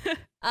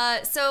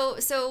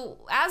 So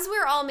as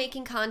we're all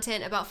making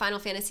content about Final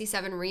Fantasy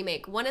VII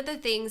Remake, one of the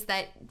things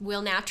that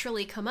will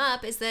naturally come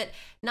up is that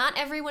not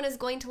everyone is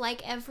going to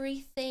like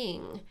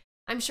everything.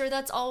 I'm sure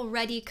that's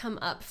already come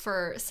up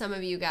for some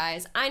of you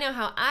guys. I know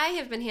how I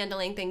have been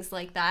handling things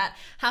like that.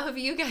 How have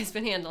you guys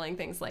been handling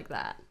things like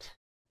that?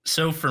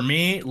 So for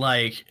me,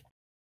 like,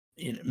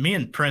 me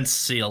and Prince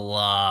see a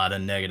lot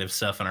of negative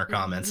stuff in our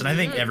comments, and I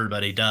think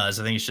everybody does.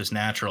 I think it's just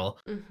natural.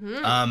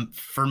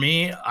 For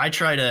me, I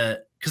try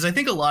to, because I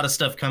think a lot of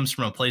stuff comes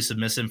from a place of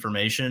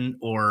misinformation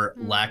or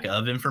lack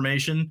of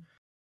information.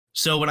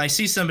 So when I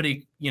see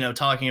somebody,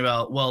 talking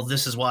about, well,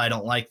 this is why I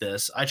don't like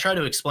this, I try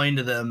to explain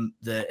to them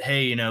that,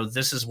 hey,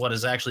 this is what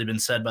has actually been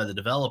said by the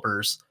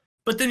developers.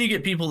 But then you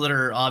get people that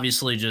are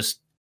obviously just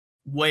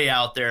way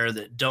out there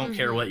that don't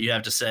care what you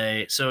have to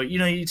say. So,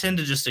 you tend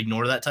to just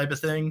ignore that type of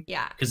thing.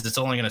 Yeah. Because it's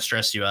only going to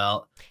stress you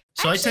out.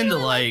 So I tend to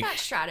like that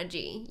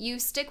strategy. You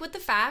stick with the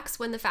facts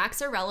when the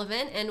facts are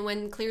relevant, and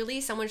when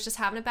clearly someone's just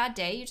having a bad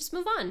day, you just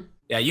move on.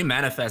 Yeah, you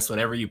manifest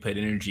whatever you put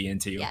energy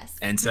into. Yes.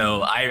 And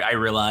so I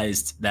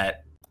realized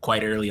that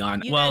quite early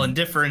on. Well, and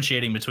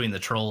differentiating between the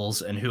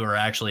trolls and who are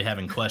actually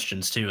having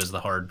questions too is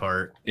the hard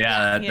part.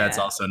 Yeah, that's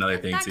also another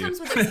thing too. That comes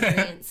with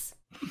experience.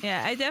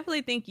 Yeah, I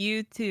definitely think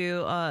you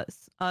two,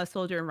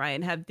 Soldier and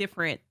Ryan, have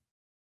different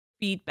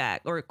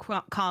feedback or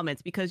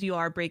comments because you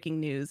are breaking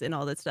news and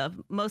all that stuff.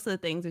 Most of the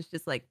things is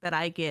just like that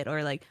I get,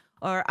 or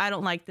I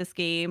don't like this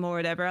game or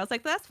whatever. I was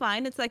like, that's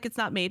fine. It's like, it's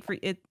not made for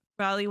it.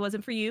 Probably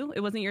wasn't for you.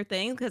 It wasn't your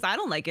thing, because I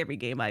don't like every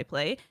game I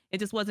play. It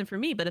just wasn't for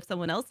me. But if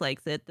someone else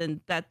likes it,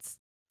 then that's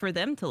for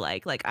them to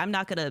like. Like, I'm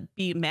not gonna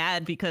be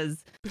mad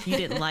because you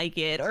didn't like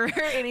it or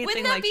anything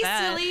Wouldn't that like be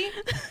that. silly?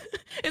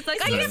 It's like,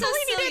 It's I can't so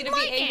believe you silly didn't to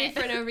be like angry it.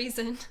 for no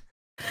reason.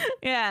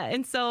 Yeah,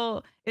 and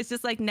so it's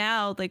just like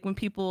now, like when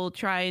people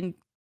try and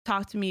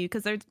talk to me,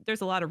 because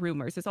there's a lot of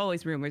rumors. There's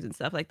always rumors and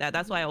stuff like that.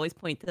 That's why I always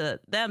point to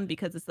them,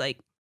 because it's like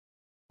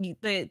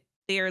they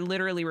are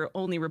literally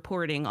only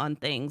reporting on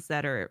things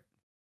that are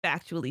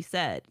factually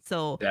said.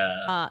 So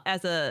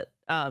as a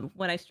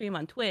when I stream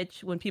on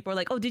Twitch, when people are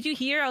like, oh, did you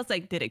hear? I was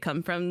like, did it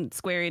come from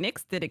Square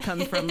Enix? Did it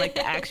come from like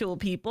the actual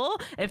people?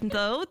 If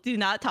so, do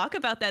not talk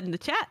about that in the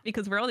chat,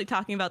 because we're only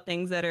talking about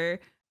things that are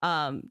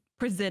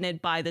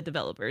presented by the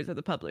developers or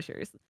the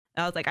publishers.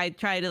 I was like, I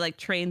try to like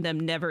train them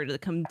never to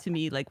come to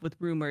me like with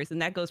rumors,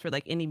 and that goes for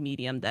like any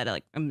medium that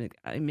like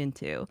I'm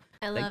into.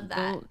 I love like,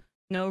 that.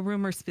 No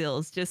rumor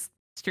spills, just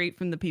straight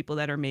from the people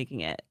that are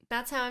making it.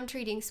 That's how I'm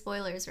treating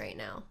spoilers right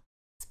now.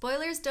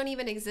 Spoilers don't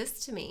even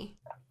exist to me.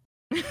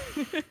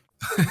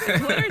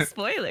 What are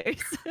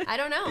spoilers? I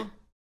don't know.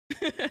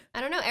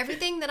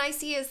 Everything that I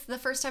see is the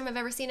first time I've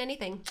ever seen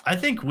anything. I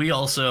think we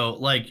also,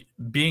 like,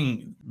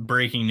 being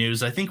breaking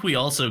news, I think we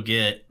also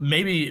get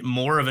maybe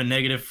more of a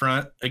negative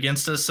front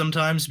against us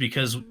sometimes,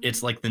 because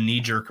it's like the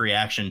knee-jerk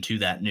reaction to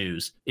that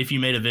news. If you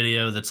made a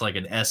video that's like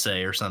an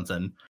essay or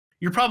something,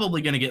 you're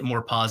probably going to get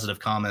more positive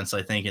comments,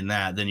 I think, in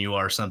that than you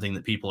are something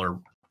that people are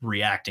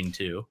reacting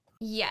to.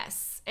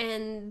 Yes,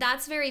 and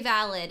that's very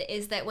valid,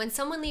 is that when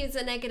someone leaves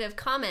a negative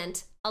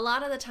comment, a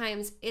lot of the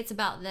times it's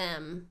about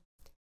them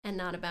and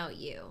not about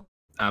you.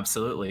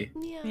 Absolutely.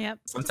 Yeah. Yep.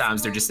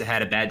 Sometimes they're just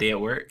had a bad day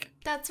at work.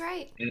 That's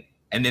right.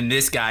 And then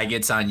this guy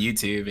gets on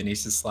YouTube and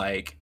he's just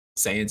like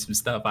saying some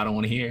stuff I don't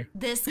want to hear.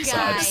 This So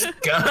guy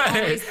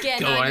always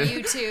getting go on on.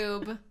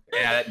 YouTube.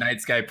 Yeah, that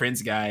Night Sky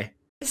Prince guy.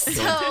 So,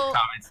 Comment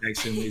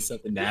section, leave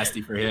something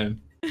nasty for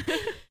him.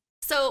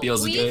 so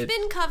Feels we've good.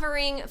 been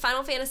covering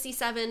Final Fantasy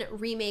VII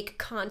Remake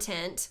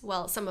content,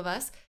 well, some of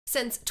us,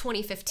 since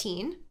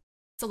 2015.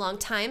 It's a long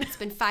time. It's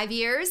been 5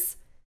 years.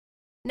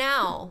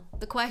 Now,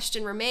 the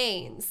question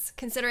remains,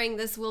 considering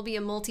this will be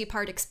a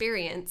multi-part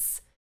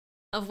experience,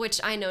 of which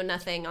I know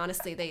nothing.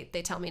 Honestly,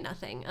 they tell me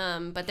nothing.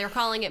 But they're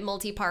calling it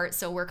multi-part,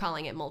 so we're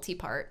calling it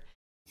multi-part.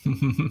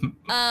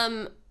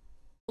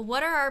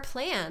 What are our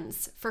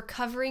plans for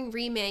covering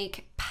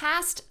Remake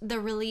past the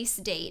release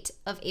date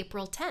of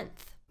April 10th?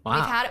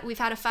 Wow. We've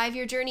had a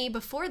 5-year journey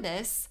before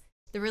this.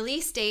 The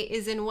release date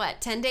is in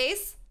what, 10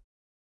 days?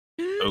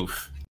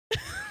 Oof.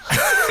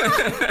 Release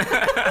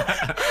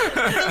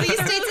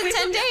date's in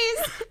 10 days.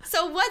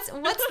 So what's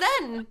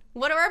then?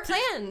 What are our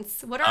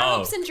plans? What are our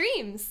hopes and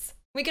dreams?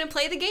 We gonna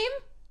play the game?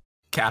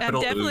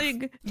 Capital I'm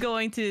definitely oof.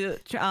 going to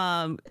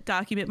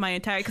document my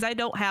entire, because I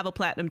don't have a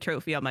platinum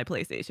trophy on my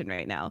PlayStation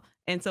right now.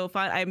 And so if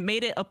I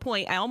made it a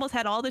point, I almost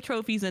had all the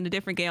trophies in a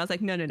different game. I was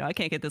like, no, I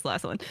can't get this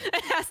last one.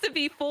 It has to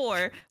be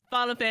for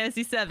Final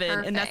Fantasy VII.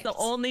 Perfect. And that's the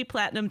only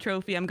platinum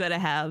trophy I'm going to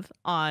have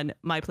on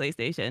my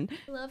PlayStation.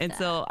 Love and that.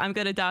 so I'm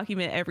going to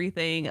document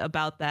everything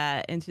about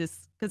that, and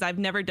just because I've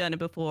never done it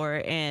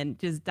before, and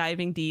just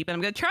diving deep. And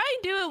I'm going to try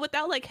and do it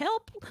without like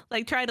help,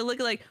 like try to look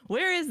like,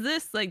 where is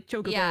this like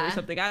chocobo or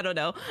something? I don't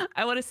know.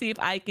 I want to see if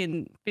I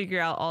can figure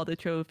out all the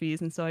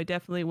trophies. And so I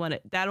definitely want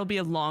to, that'll be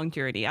a long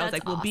journey. I was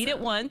That's like, we'll beat it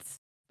awesome. once,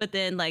 but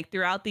then like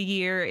throughout the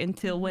year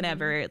until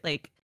whenever,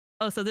 like,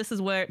 oh, so this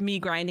is where me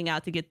grinding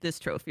out to get this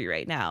trophy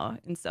right now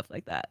and stuff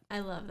like that.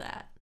 I love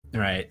that.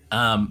 Right.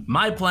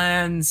 My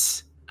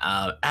plans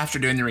after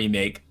doing the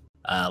remake,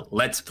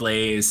 let's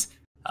plays,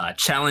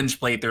 challenge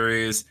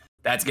playthroughs.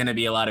 That's going to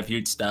be a lot of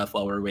huge stuff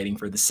while we're waiting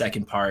for the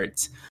second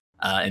part.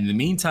 In the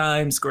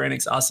meantime, Square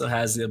Enix also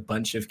has a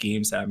bunch of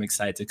games that I'm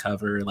excited to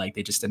cover. Like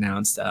they just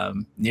announced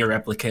Near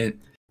Replicant.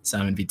 So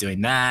I'm going to be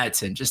doing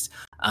that, and just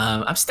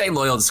I'm staying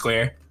loyal to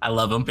Square. I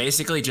love them.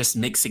 Basically just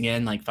mixing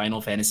in like Final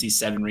Fantasy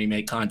VII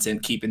Remake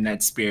content, keeping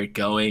that spirit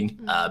going,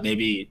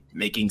 maybe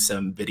making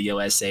some video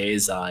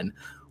essays on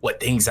what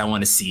things I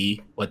want to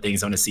see, what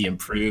things I want to see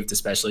improved,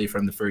 especially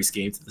from the first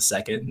game to the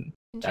second.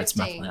 That's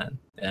my plan.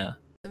 Yeah.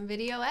 Some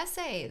video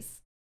essays.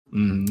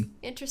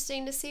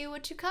 Interesting to see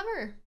what you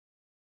cover.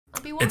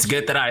 I'll be watching. It's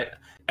good that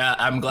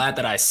I'm glad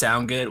that I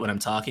sound good when I'm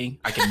talking.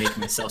 I can make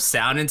myself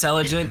sound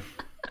intelligent.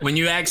 When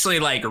you actually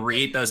like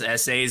read those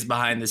essays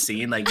behind the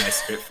scene, like my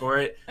script for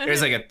it,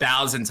 there's like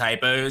 1,000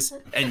 typos,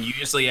 and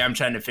usually I'm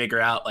trying to figure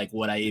out like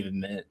what I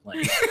even meant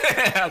like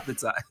half the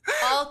time.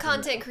 All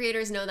content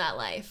creators know that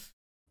life.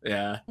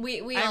 Yeah.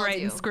 We I all write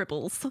do. in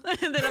scribbles.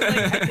 And then I'm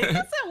like, I think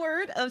that's that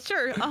word.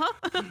 Sure.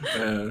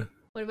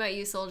 What about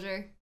you,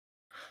 Soldier?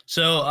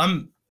 So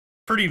I'm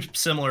pretty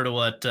similar to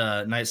what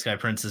Night Sky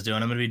Prince is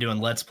doing. I'm going to be doing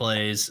Let's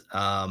Plays,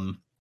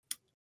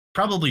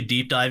 probably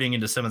deep diving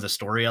into some of the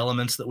story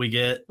elements that we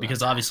get,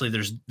 because obviously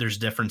there's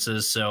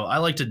differences. So I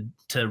like to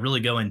really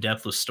go in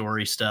depth with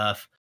story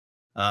stuff,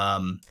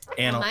 My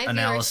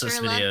analysis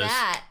viewers sure videos. love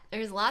that.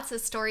 There's lots of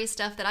story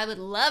stuff that I would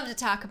love to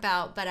talk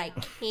about, but I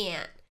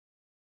can't.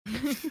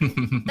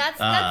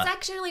 That's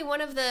actually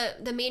one of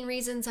the main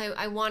reasons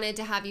I wanted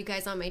to have you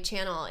guys on my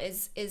channel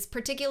is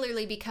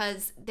particularly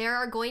because there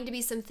are going to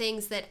be some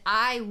things that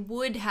I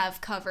would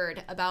have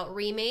covered about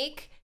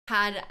Remake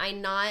had I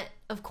not,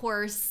 of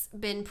course,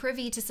 been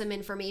privy to some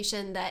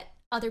information that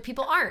other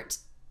people aren't.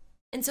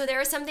 And so there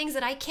are some things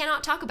that I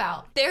cannot talk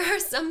about. There are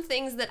some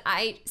things that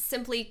I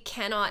simply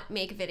cannot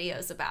make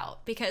videos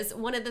about, because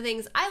one of the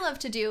things I love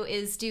to do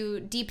is do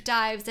deep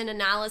dives and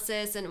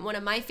analysis. And one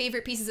of my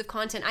favorite pieces of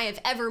content I have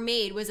ever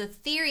made was a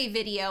theory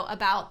video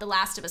about The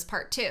Last of Us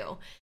Part 2.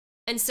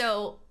 And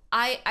so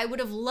I would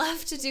have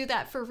loved to do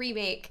that for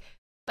Remake,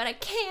 but I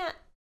can't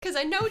because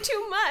I know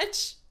too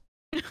much.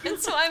 And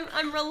so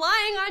I'm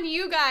relying on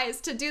you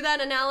guys to do that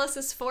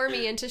analysis for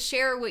me and to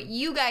share what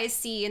you guys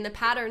see and the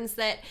patterns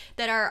that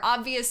are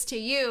obvious to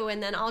you,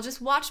 and then I'll just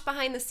watch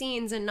behind the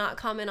scenes and not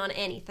comment on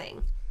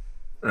anything.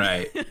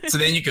 Right. So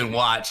then you can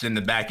watch in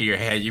the back of your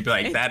head, you'd be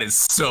like, that is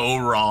so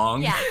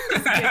wrong. Yeah.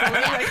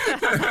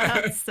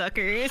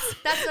 Suckers.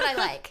 That's what I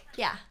like.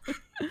 Yeah.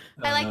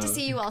 I like to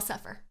see you all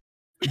suffer.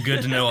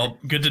 Good to know.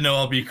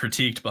 I'll be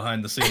critiqued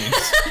behind the scenes.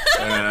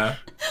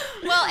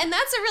 Well, and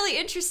that's a really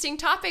interesting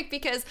topic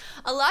because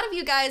a lot of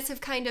you guys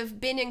have kind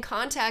of been in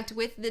contact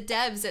with the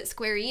devs at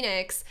Square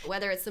Enix,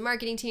 whether it's the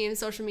marketing team,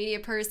 social media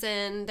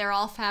person. They're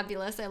all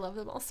fabulous. I love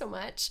them all so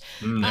much.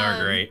 They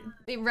are great.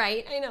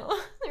 Right. I know.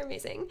 They're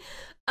amazing.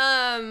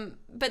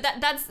 But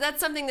that's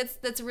something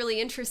that's really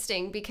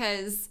interesting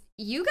because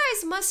you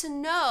guys must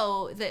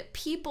know that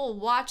people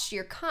watch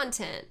your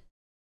content.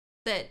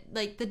 That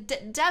like the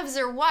devs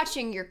are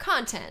watching your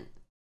content.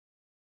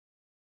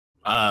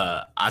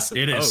 I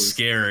suppose. It is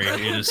scary. It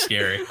is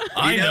scary.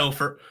 I know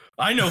for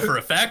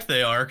a fact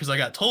they are, because I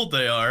got told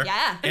they are.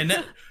 Yeah. And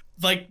that,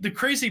 like, the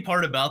crazy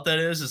part about that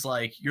is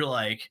like, you're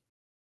like,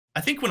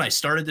 I think when I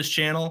started this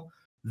channel,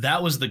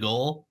 that was the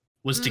goal,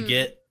 was to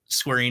get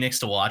Square Enix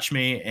to watch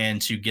me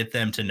and to get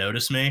them to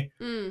notice me.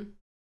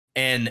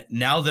 And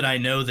now that I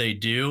know they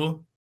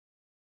do,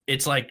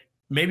 it's like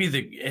maybe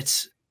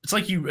it's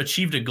like you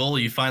achieved a goal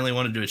you finally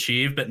wanted to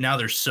achieve, but now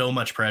there's so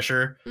much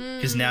pressure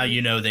because now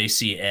you know they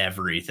see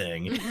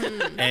everything.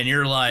 And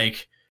you're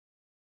like,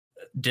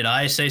 did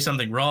I say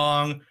something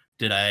wrong?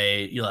 Did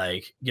I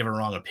like give a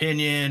wrong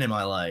opinion? Am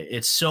I like,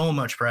 it's so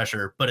much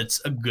pressure, but it's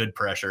a good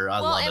pressure. I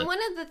love it. Well, and one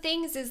of the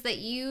things is that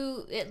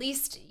at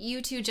least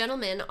you two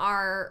gentlemen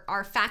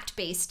are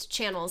fact-based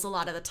channels a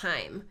lot of the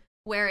time,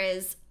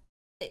 whereas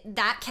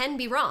that can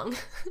be wrong.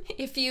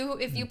 if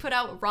you put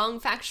out wrong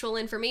factual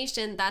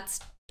information, that's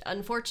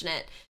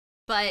unfortunate.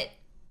 But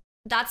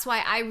that's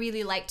why I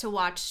really like to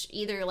watch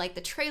either like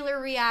the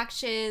trailer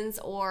reactions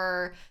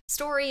or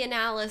story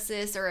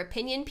analysis or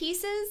opinion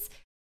pieces,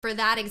 for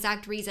that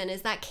exact reason,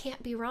 is that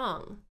can't be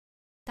wrong.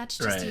 That's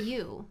just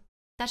you.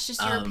 That's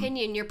just your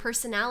opinion, your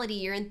personality,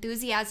 your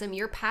enthusiasm,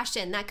 your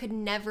passion. That could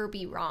never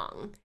be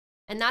wrong.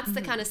 And that's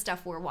the kind of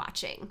stuff we're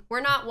watching. We're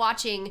not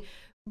watching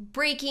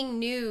breaking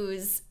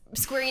news.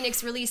 Square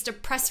Enix released a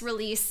press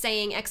release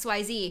saying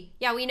XYZ.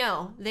 Yeah, we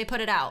know. They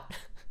put it out.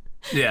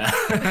 Yeah.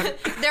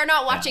 They're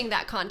not watching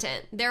that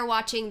content. They're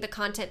watching the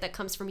content that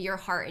comes from your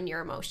heart and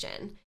your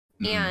emotion.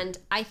 And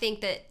I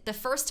think that the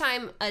first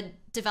time a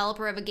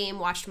developer of a game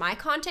watched my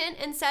content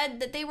and said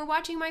that they were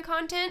watching my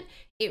content,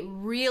 it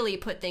really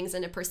put things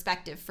into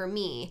perspective for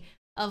me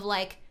of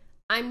like,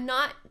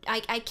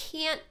 I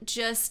can't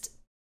just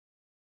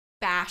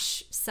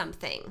bash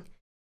something.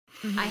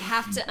 I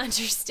have to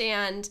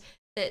understand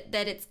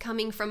that it's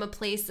coming from a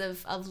place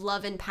of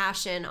love and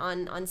passion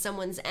on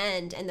someone's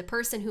end, and the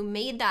person who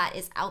made that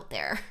is out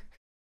there.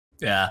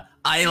 Yeah.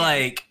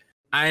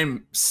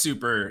 I'm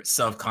super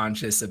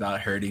self-conscious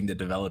about hurting the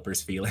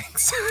developers'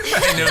 feelings.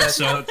 I know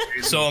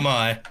that's so am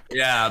I.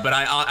 Yeah, but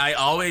I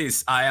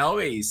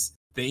always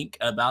think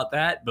about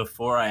that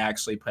before I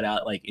actually put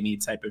out like any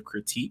type of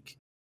critique.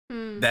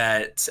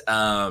 That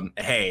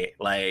hey,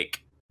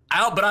 like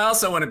but I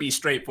also want to be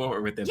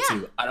straightforward with them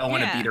too. I don't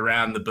want to beat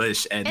around the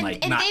bush and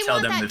like not tell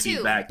them the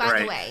feedback.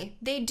 By the way,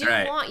 they do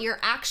want your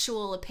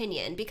actual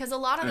opinion, because a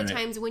lot of the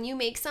times when you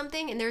make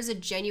something and there's a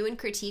genuine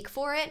critique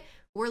for it,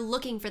 we're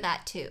looking for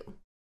that too.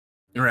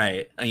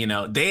 Right. You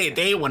know,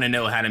 they want to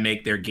know how to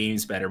make their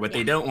games better. What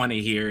they don't want to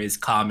hear is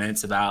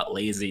comments about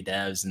lazy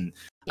devs and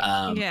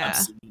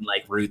obscene,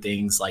 like rude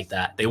things like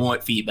that. They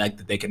want feedback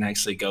that they can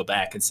actually go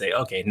back and say,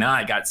 okay, now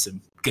I got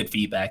some good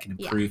feedback and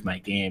improve my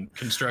game.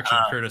 Constructive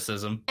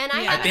criticism. And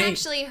I haven't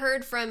actually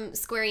heard from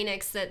Square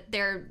Enix that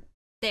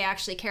they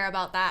actually care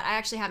about that. I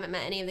actually haven't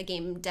met any of the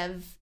game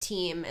dev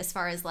team as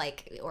far as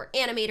like, or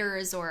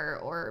animators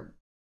or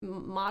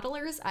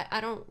modelers. I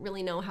don't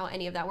really know how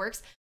any of that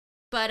works.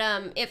 But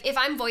if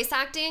I'm voice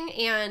acting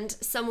and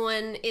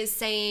someone is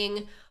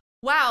saying,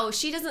 wow,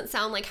 she doesn't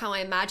sound like how I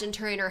imagined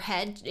her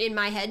in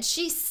my head,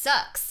 she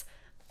sucks,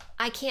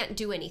 I can't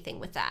do anything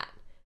with that.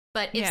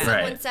 But if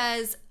someone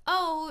says,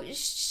 oh,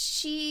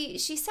 she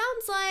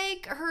sounds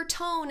like her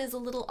tone is a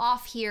little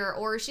off here,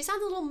 or she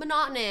sounds a little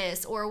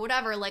monotonous or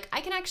whatever, like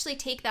I can actually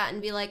take that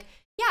and be like,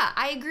 yeah,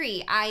 I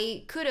agree.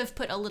 I could have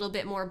put a little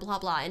bit more blah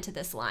blah into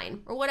this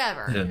line or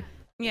whatever.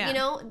 Yeah. You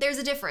know, there's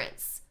a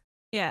difference.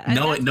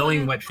 Yeah.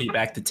 Knowing what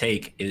feedback to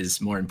take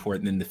is more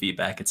important than the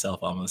feedback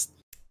itself almost.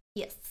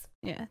 Yes.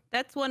 Yeah.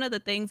 That's one of the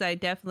things I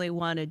definitely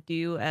want to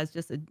do as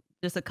just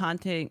a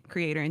content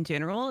creator in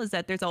general, is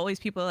that there's always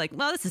people like,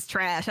 well, this is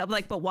trash. I'm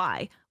like, but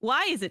why?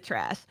 Why is it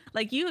trash?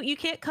 Like you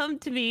can't come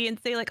to me and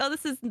say like, oh,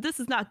 this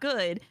is not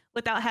good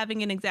without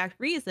having an exact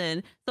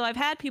reason. So I've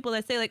had people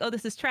that say like, oh,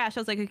 this is trash.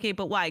 I was like, okay,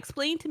 but why?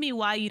 Explain to me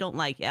why you don't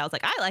like it. I was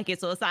like, I like it,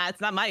 so it's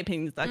not my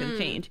opinion. It's not going to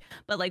change.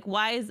 But like,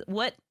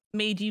 what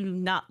made you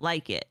not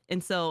like it?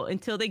 And so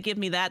until they give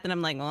me that, then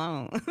I'm like,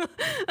 oh,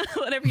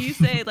 whatever you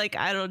say, like,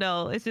 I don't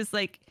know. It's just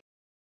like,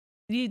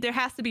 there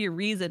has to be a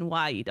reason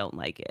why you don't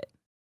like it.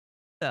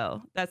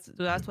 So that's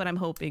what I'm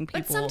hoping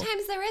people. But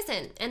sometimes there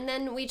isn't, and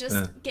then we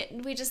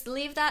just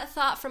leave that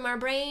thought from our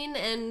brain,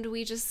 and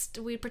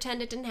we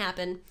pretend it didn't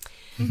happen.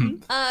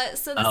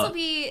 So this will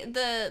be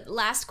the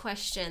last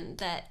question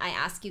that I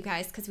ask you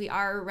guys, because we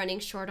are running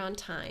short on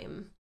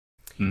time,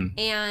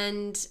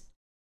 and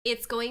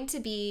it's going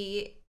to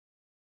be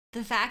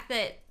the fact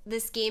that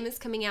this game is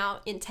coming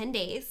out in 10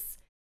 days,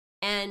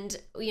 and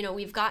you know,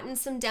 we've gotten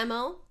some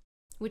demo,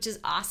 which is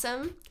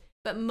awesome,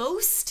 but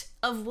most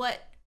of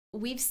what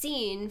we've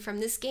seen from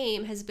this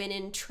game has been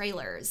in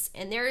trailers,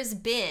 and there's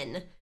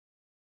been,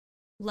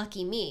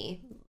 lucky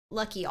me,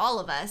 lucky all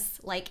of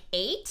us, like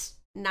 8,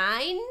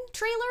 9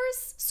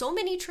 trailers. So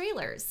many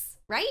trailers,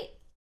 right?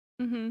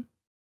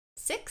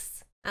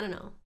 6? I don't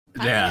know.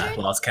 500? Yeah,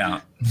 lost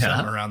count.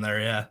 Something around there,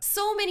 yeah.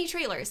 So many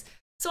trailers.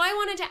 So I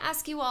wanted to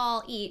ask you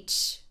all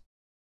each,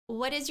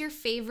 what is your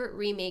favorite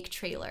remake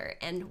trailer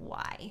and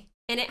why?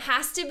 And it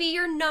has to be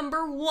your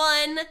number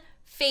one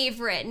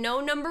favorite. No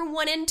number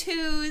 1 and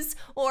 2s,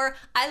 or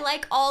I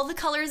like all the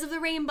colors of the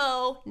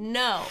rainbow.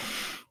 No.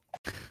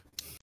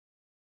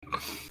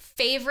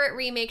 Favorite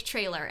remake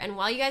trailer. And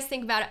while you guys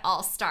think about it,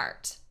 I'll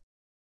start.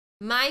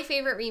 My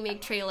favorite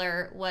remake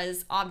trailer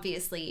was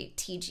obviously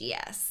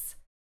TGS,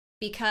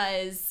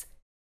 because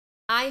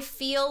I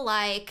feel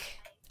like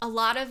a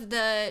lot of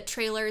the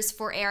trailers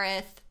for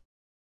Aerith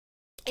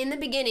in the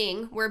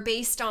beginning were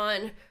based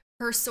on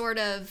her sort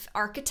of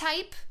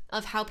archetype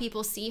of how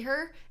people see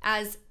her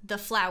as the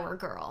flower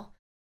girl.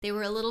 They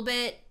were a little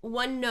bit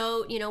one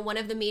note. You know, one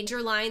of the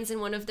major lines in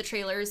one of the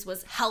trailers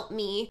was "Help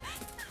me."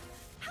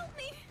 Help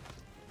me.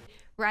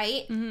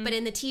 Right? But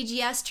in the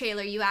TGS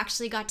trailer, you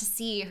actually got to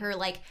see her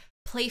like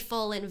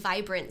playful and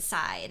vibrant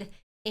side.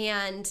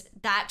 And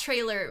that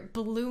trailer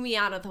blew me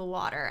out of the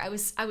water. I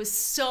was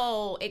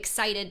so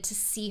excited to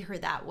see her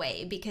that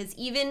way, because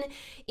even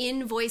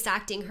in voice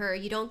acting her,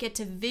 you don't get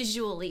to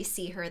visually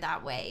see her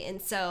that way.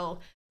 And so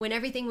when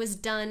everything was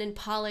done and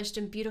polished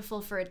and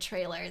beautiful for a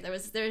trailer,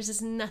 there's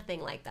just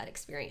nothing like that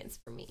experience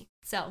for me.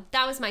 So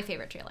that was my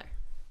favorite trailer.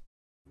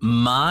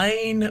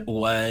 Mine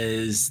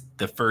was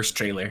the first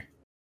trailer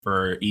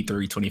for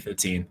E3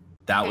 2015.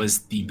 That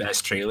was the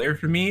best trailer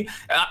for me.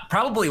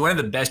 Probably one of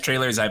the best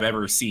trailers I've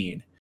ever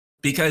seen.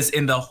 Because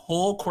in the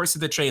whole course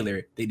of the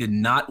trailer, they did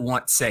not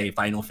once say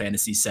Final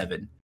Fantasy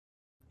VII.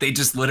 They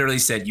just literally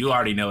said, you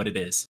already know what it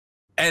is.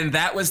 And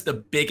that was the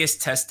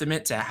biggest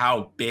testament to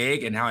how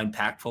big and how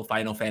impactful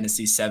Final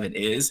Fantasy VII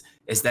is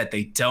that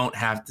they don't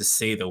have to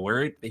say the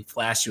word. They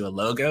flash you a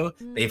logo,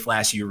 they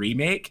flash you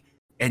Remake,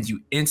 and you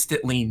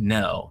instantly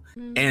know.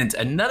 And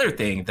another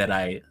thing that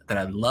I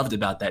loved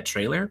about that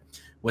trailer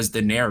was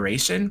the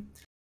narration.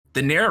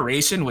 The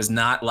narration was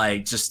not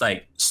like just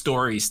like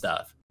story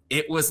stuff.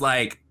 It was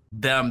like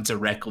them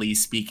directly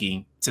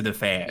speaking to the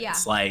fans. Yeah.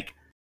 Like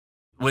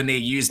when they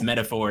used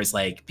metaphors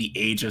like the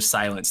age of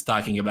silence,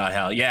 talking about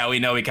how, yeah, we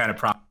know we kind of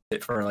promised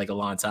it for like a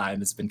long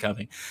time, it's been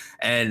coming.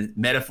 And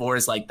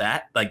metaphors like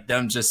that, like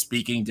them just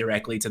speaking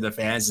directly to the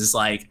fans is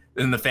like,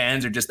 and the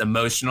fans are just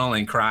emotional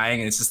and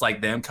crying. And it's just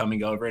like them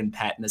coming over and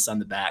patting us on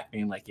the back,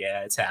 being like,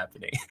 yeah, it's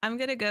happening. I'm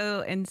going to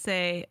go and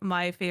say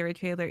my favorite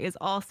trailer is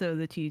also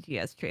the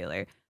TGS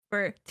trailer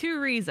for two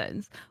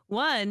reasons.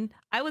 One,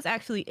 I was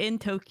actually in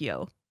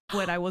Tokyo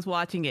when I was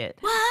watching it.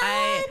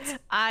 What?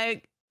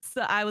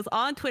 So I was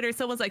on Twitter.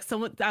 I was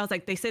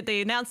like, they said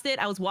they announced it.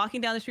 I was walking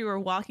down the street. We were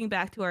walking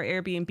back to our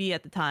Airbnb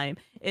at the time.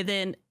 And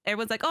then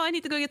everyone's like, oh, I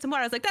need to go get some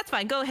water. I was like, that's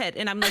fine. Go ahead.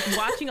 And I'm like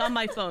watching on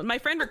my phone. My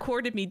friend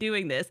recorded me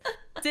doing this,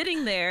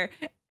 sitting there,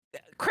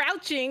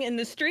 crouching in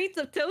the streets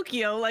of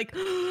Tokyo. Like,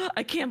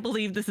 I can't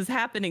believe this is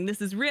happening.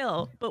 This is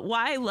real. But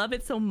why I love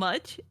it so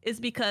much is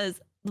because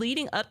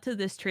leading up to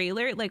this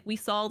trailer, like we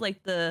saw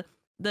like the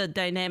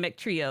dynamic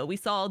trio. We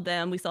saw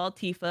them. We saw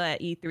Tifa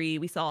at E3.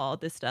 We saw all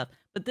this stuff.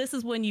 But this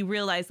is when you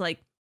realize,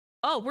 like,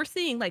 oh, we're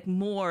seeing like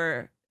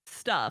more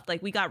stuff.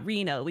 Like we got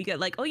Reno. We got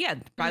like, oh yeah,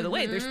 by the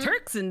way, there's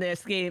Turks in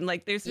this game.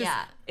 Like there's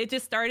just, it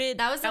just started.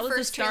 That was the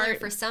first trailer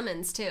for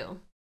Summons too.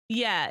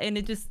 Yeah, and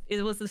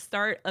it was the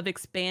start of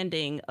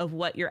expanding of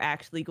what you're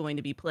actually going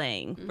to be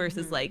playing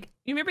versus like,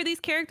 you remember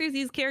these characters?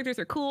 These characters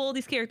are cool.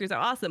 These characters are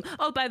awesome.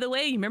 Oh, by the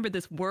way, you remember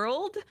this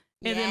world?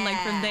 And then like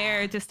from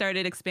there, it just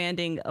started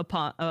expanding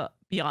upon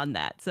beyond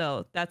that.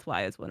 So that's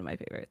why it's one of my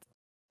favorites.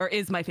 Or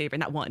is my favorite,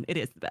 not one. It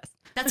is the best.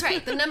 That's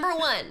right. The number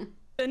one.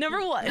 The number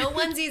one. No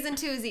onesies and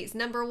twosies.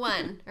 Number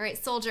one. All right,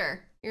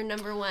 Soldier, you're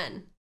number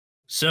one.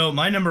 So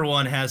my number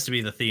one has to be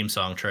the theme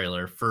song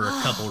trailer for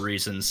a couple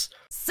reasons.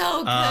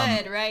 So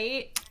good,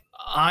 right?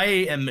 I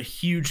am a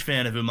huge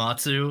fan of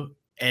Uematsu,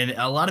 and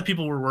a lot of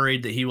people were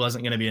worried that he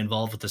wasn't going to be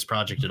involved with this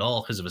project at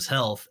all because of his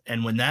health.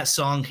 And when that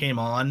song came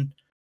on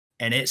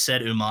and it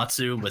said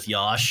Uematsu with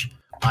Yash,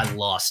 I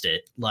lost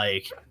it.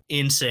 Like,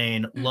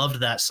 insane. Loved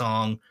that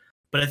song.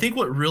 But I think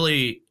what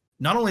really,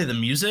 not only the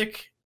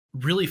music,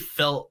 really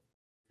felt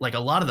like a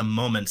lot of the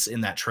moments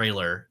in that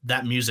trailer,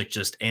 that music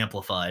just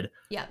amplified.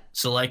 Yeah.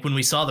 So like when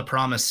we saw the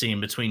promise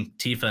scene between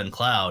Tifa and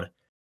Cloud,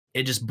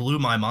 it just blew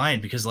my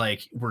mind because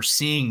like we're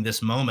seeing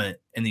this moment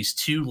and these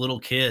two little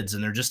kids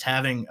and they're just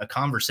having a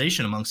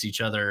conversation amongst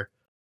each other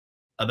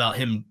about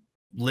him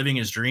living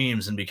his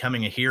dreams and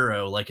becoming a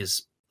hero like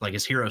his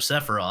hero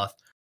Sephiroth.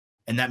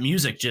 And that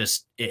music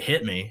just, it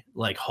hit me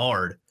like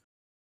hard.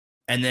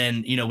 And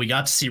then, you know, we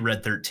got to see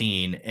Red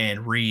 13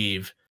 and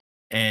Reeve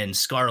and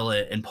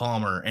Scarlet and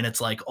Palmer. And it's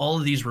like all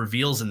of these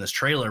reveals in this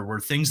trailer were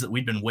things that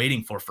we'd been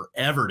waiting for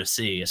forever to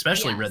see,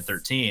 especially Red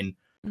 13.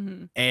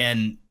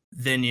 And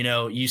then, you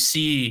know, you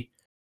see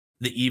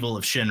the evil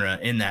of Shinra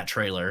in that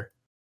trailer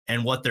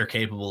and what they're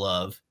capable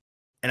of.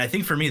 And I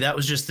think for me, that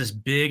was just this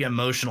big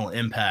emotional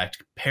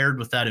impact paired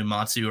with that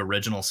Uematsu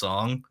original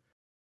song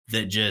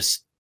that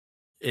just,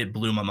 it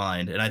blew my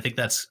mind. And I think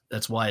that's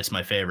why it's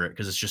my favorite,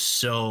 because it's just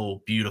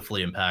so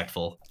beautifully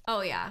impactful. Oh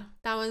yeah,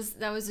 that was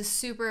a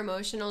super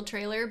emotional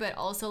trailer, but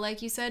also,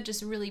 like you said,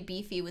 just really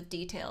beefy with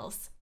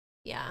details.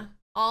 Yeah,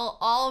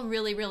 all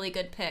really, really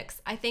good picks.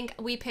 I think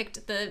we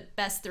picked the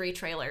best 3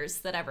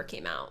 trailers that ever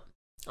came out,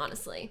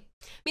 honestly.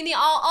 I mean,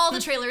 all the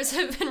trailers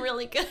have been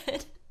really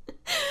good,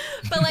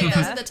 but like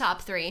those are the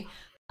top 3.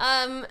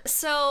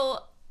 So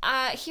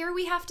here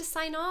we have to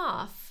sign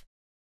off.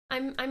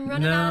 I'm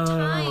running out of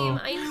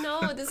time. I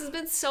know, this has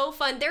been so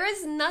fun. There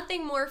is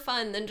nothing more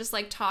fun than just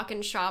like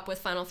talking shop with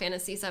Final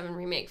Fantasy VII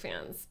Remake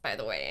fans, by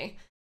the way.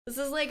 This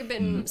has like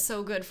been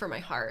so good for my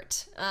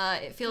heart.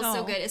 It feels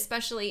so good,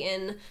 especially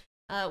in,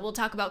 we'll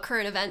talk about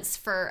current events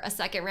for a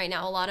second right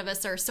now. A lot of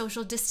us are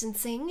social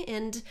distancing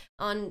and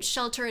on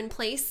shelter in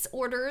place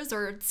orders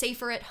or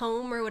safer at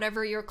home or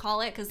whatever you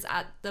call it, because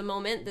at the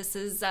moment this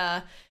is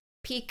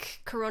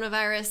peak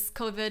coronavirus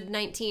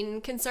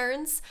COVID-19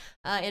 concerns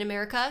in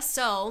America.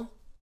 So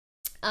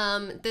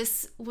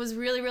this was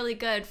really, really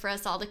good for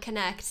us all to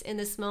connect in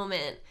this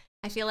moment.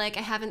 I feel like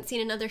I haven't seen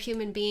another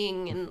human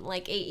being in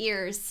like 8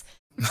 years.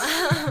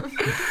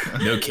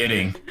 No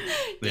kidding.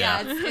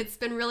 Yeah, it's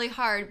been really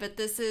hard, but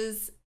this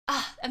is,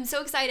 I'm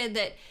so excited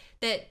that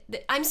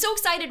I'm so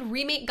excited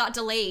Remake got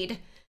delayed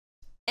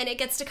and it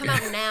gets to come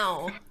out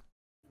now.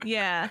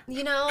 Yeah.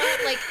 You know,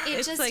 like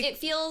It's like- it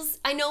feels,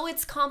 I know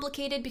it's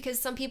complicated because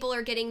some people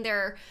are getting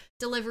their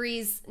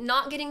deliveries,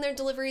 not getting their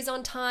deliveries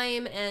on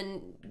time,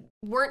 and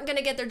weren't going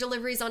to get their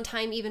deliveries on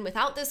time even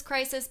without this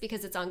crisis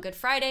because it's on Good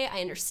Friday.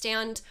 I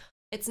understand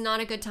it's not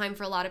a good time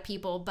for a lot of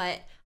people,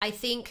 but I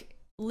think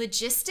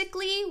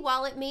logistically,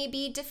 while it may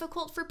be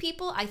difficult for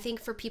people, I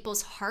think for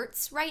people's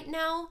hearts right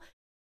now,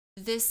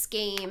 this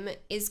game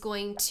is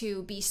going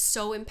to be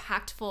so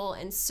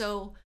impactful and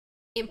so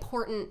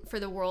important for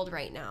the world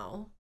right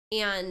now.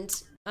 And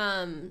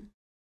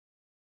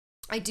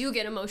I do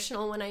get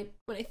emotional when I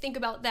think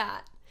about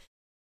that,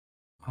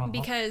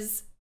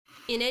 because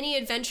in any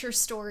adventure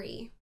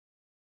story,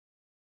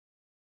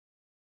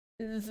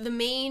 the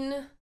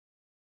main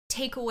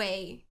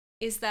takeaway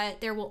is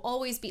that there will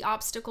always be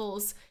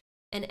obstacles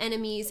and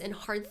enemies and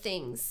hard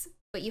things,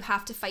 but you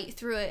have to fight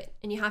through it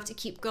and you have to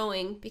keep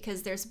going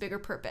because there's a bigger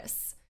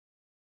purpose.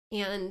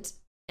 And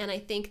I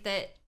think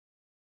that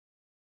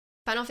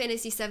Final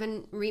Fantasy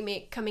VII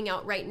Remake coming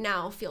out right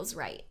now feels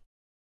right.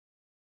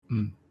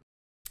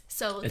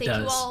 So thank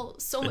you all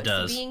so much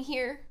for being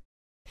here.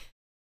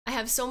 I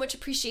have so much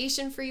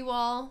appreciation for you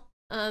all.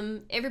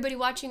 Everybody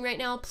watching right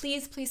now,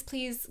 please, please,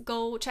 please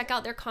go check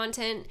out their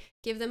content.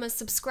 Give them a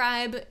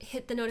subscribe,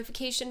 hit the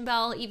notification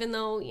bell, even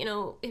though, you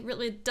know, it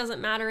really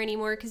doesn't matter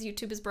anymore because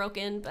YouTube is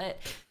broken, but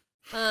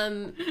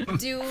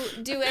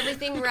do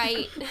everything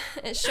right.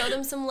 Show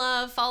them some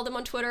love, follow them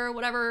on Twitter,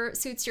 whatever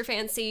suits your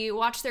fancy,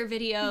 watch their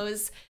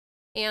videos,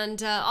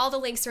 and all the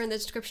links are in the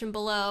description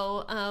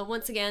below.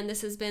 Once again,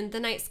 this has been the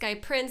Night Sky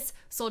Prince,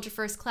 Soldier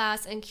First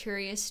Class, and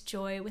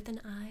CuriousJoi with an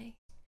I.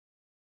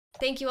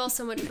 Thank you all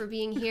so much for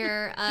being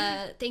here.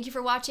 Thank you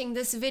for watching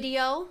this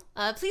video.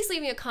 Please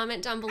leave me a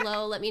comment down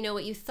below. Let me know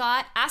what you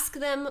thought. Ask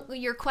them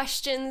your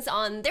questions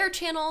on their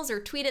channels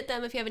or tweet at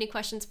them if you have any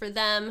questions for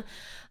them.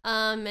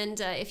 And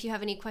if you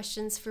have any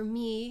questions for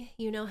me,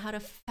 you know how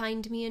to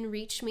find me and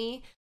reach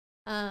me.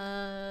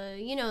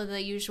 You know,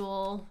 the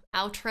usual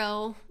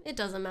outro. It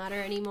doesn't matter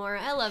anymore.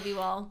 I love you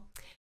all.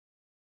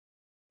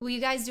 Will you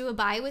guys do a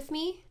bye with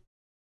me?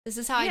 This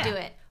is how I do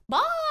it.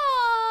 Bye!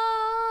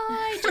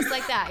 Just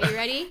like that. You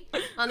ready?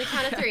 On the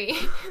count of 3.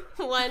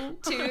 1,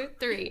 2,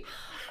 3.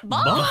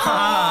 Bye!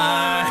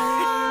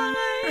 Bye.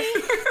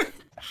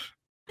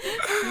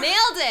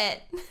 Nailed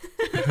it!